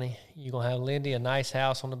Amite County. You're going to have Lindy, a nice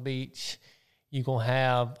house on the beach. You're going to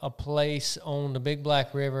have a place on the Big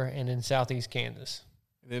Black River and in southeast Kansas.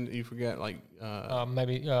 And then you forgot, like,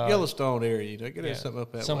 maybe Yellowstone area. You know, get something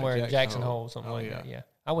up that somewhere way. in Jackson Hole, something like that. Yeah,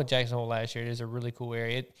 I went Jackson Hole last year. It is a really cool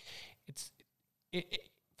area. It's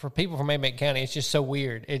for people from Amite County, it's just so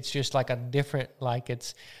weird. It's just like a different, like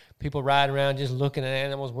it's people riding around just looking at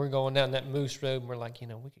animals. We're going down that moose road, and we're like, you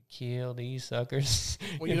know, we could kill these suckers.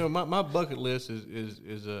 Well, you know, my bucket list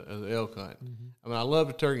is a elk hunt. Mm-hmm. I mean, I love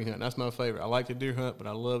the turkey hunt. That's my favorite. I like the deer hunt, but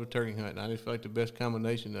I love the turkey hunt. And I just feel like the best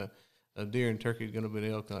combination of deer and turkey is going to be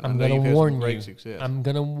the elk hunt. I'm going to warn you. I'm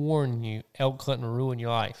going to warn you. Elk hunting will ruin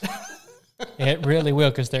your life. It really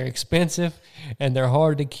will, because they're expensive and they're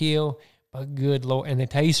hard to kill. But good Lord, and they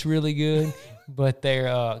taste really good. But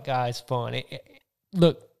they're guys fun.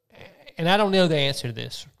 Look. And I don't know the answer to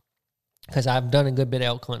this because I've done a good bit of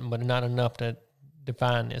elk hunting, but not enough to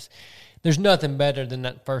define this. There's nothing better than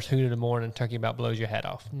that first hoot of the morning turkey about blows your head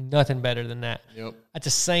off. Nothing better than that. Yep. At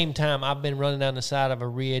the same time, I've been running down the side of a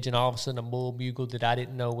ridge, and all of a sudden a bull bugle that I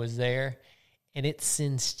didn't know was there, and it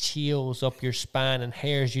sends chills up your spine and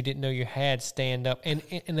hairs you didn't know you had stand up. And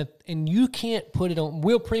you can't put it on.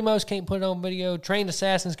 Will Primos can't put it on video. Trained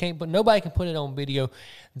Assassins can't put. Nobody can put it on video.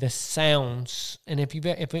 The sounds, and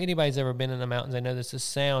if anybody's ever been in the mountains, they know this. The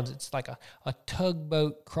sounds. It's like a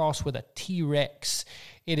tugboat crossed with a T-Rex.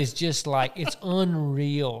 It is just like it's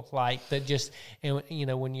unreal. Like that. Just and you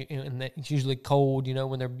know when it's usually cold. You know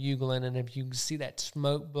when they're bugling, and if you see that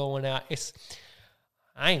smoke blowing out, it's.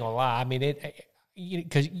 I ain't gonna lie. I mean,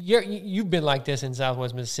 because you've been like this in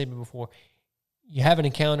Southwest Mississippi before. You have an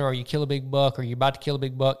encounter, or you kill a big buck, or you're about to kill a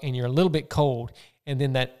big buck, and you're a little bit cold, and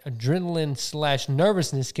then that adrenaline /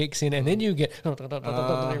 nervousness kicks in, and then you get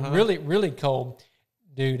really, really cold.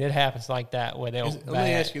 Dude, it happens like that with elk. Let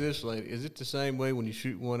me ask you this, lady: is it the same way when you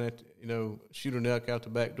shoot one shoot an elk out the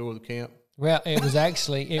back door of the camp? Well, it was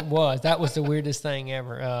actually, that was the weirdest thing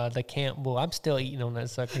ever. The camp bull. I'm still eating on that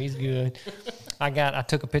sucker. He's good. I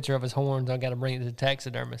took a picture of his horns. I got to bring it to the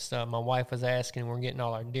taxidermist. My wife was asking, we're getting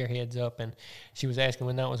all our deer heads up, and she was asking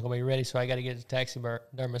when that was going to be ready, so I got to get it to the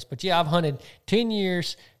taxidermist. But yeah, I've hunted 10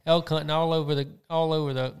 years elk hunting all over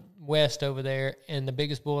the west over there, and the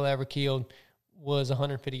biggest bull I ever killed was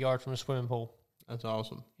 150 yards from the swimming pool. That's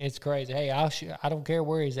awesome. It's crazy. Hey, I don't care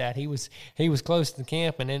where he's at. He was close to the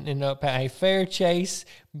camp and ended up at a fair chase,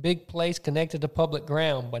 big place connected to public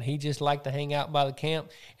ground, but he just liked to hang out by the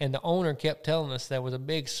camp. And the owner kept telling us there was a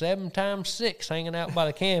big 7x6 hanging out by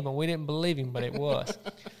the camp, and we didn't believe him, but it was.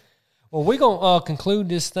 Well, we're going to conclude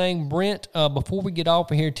this thing. Brent, before we get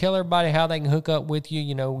off of here, tell everybody how they can hook up with you,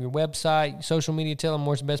 your website, social media. Tell them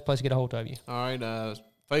where's the best place to get a hold of you. All right.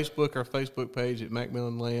 Facebook, our Facebook page at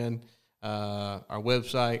McMillan Land. Our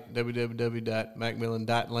website,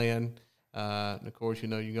 www.macmillan.land. And of course, you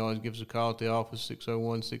can always give us a call at the office,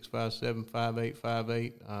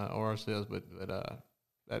 601-657-5858, or ourselves. But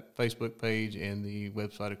that Facebook page and the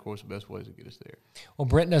website, of course, the best ways to get us there. Well,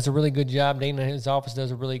 Brent does a really good job. Dana, his office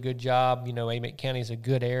does a really good job. Amite County is a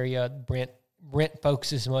good area. Brent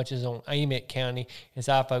focuses as much as on Amite County as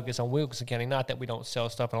I focus on Wilkinson County. Not that we don't sell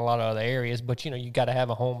stuff in a lot of other areas, but, you got to have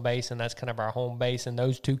a home base, and that's kind of our home base. And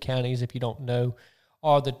those two counties, if you don't know,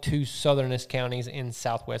 are the two southernest counties in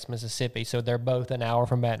southwest Mississippi. So they're both an hour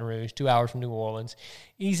from Baton Rouge, 2 hours from New Orleans.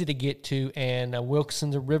 Easy to get to. And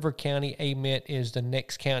Wilkinson's a river county. Amite is the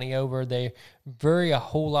next county over. They're a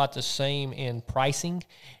whole lot the same in pricing.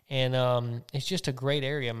 And it's just a great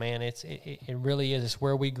area, man. It really is. It's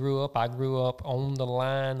where we grew up. I grew up on the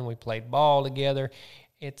line. We played ball together.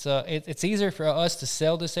 It's easier for us to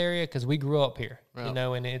sell this area because we grew up here, right.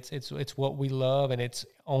 And it's what we love, and it's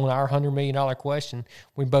on our $100 million question.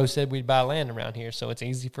 We both said we'd buy land around here, so it's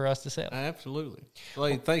easy for us to sell. Absolutely.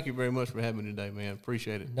 Slade, thank you very much for having me today, man.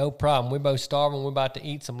 Appreciate it. No problem. We're both starving. We're about to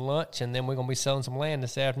eat some lunch, and then we're going to be selling some land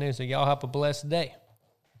this afternoon, so y'all have a blessed day.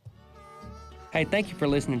 Hey, thank you for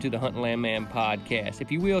listening to the Hunt and Land Man podcast. If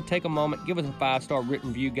you will, take a moment, give us a 5-star written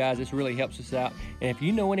review, guys. This really helps us out. And if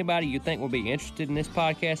you know anybody you think will be interested in this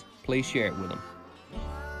podcast, please share it with them.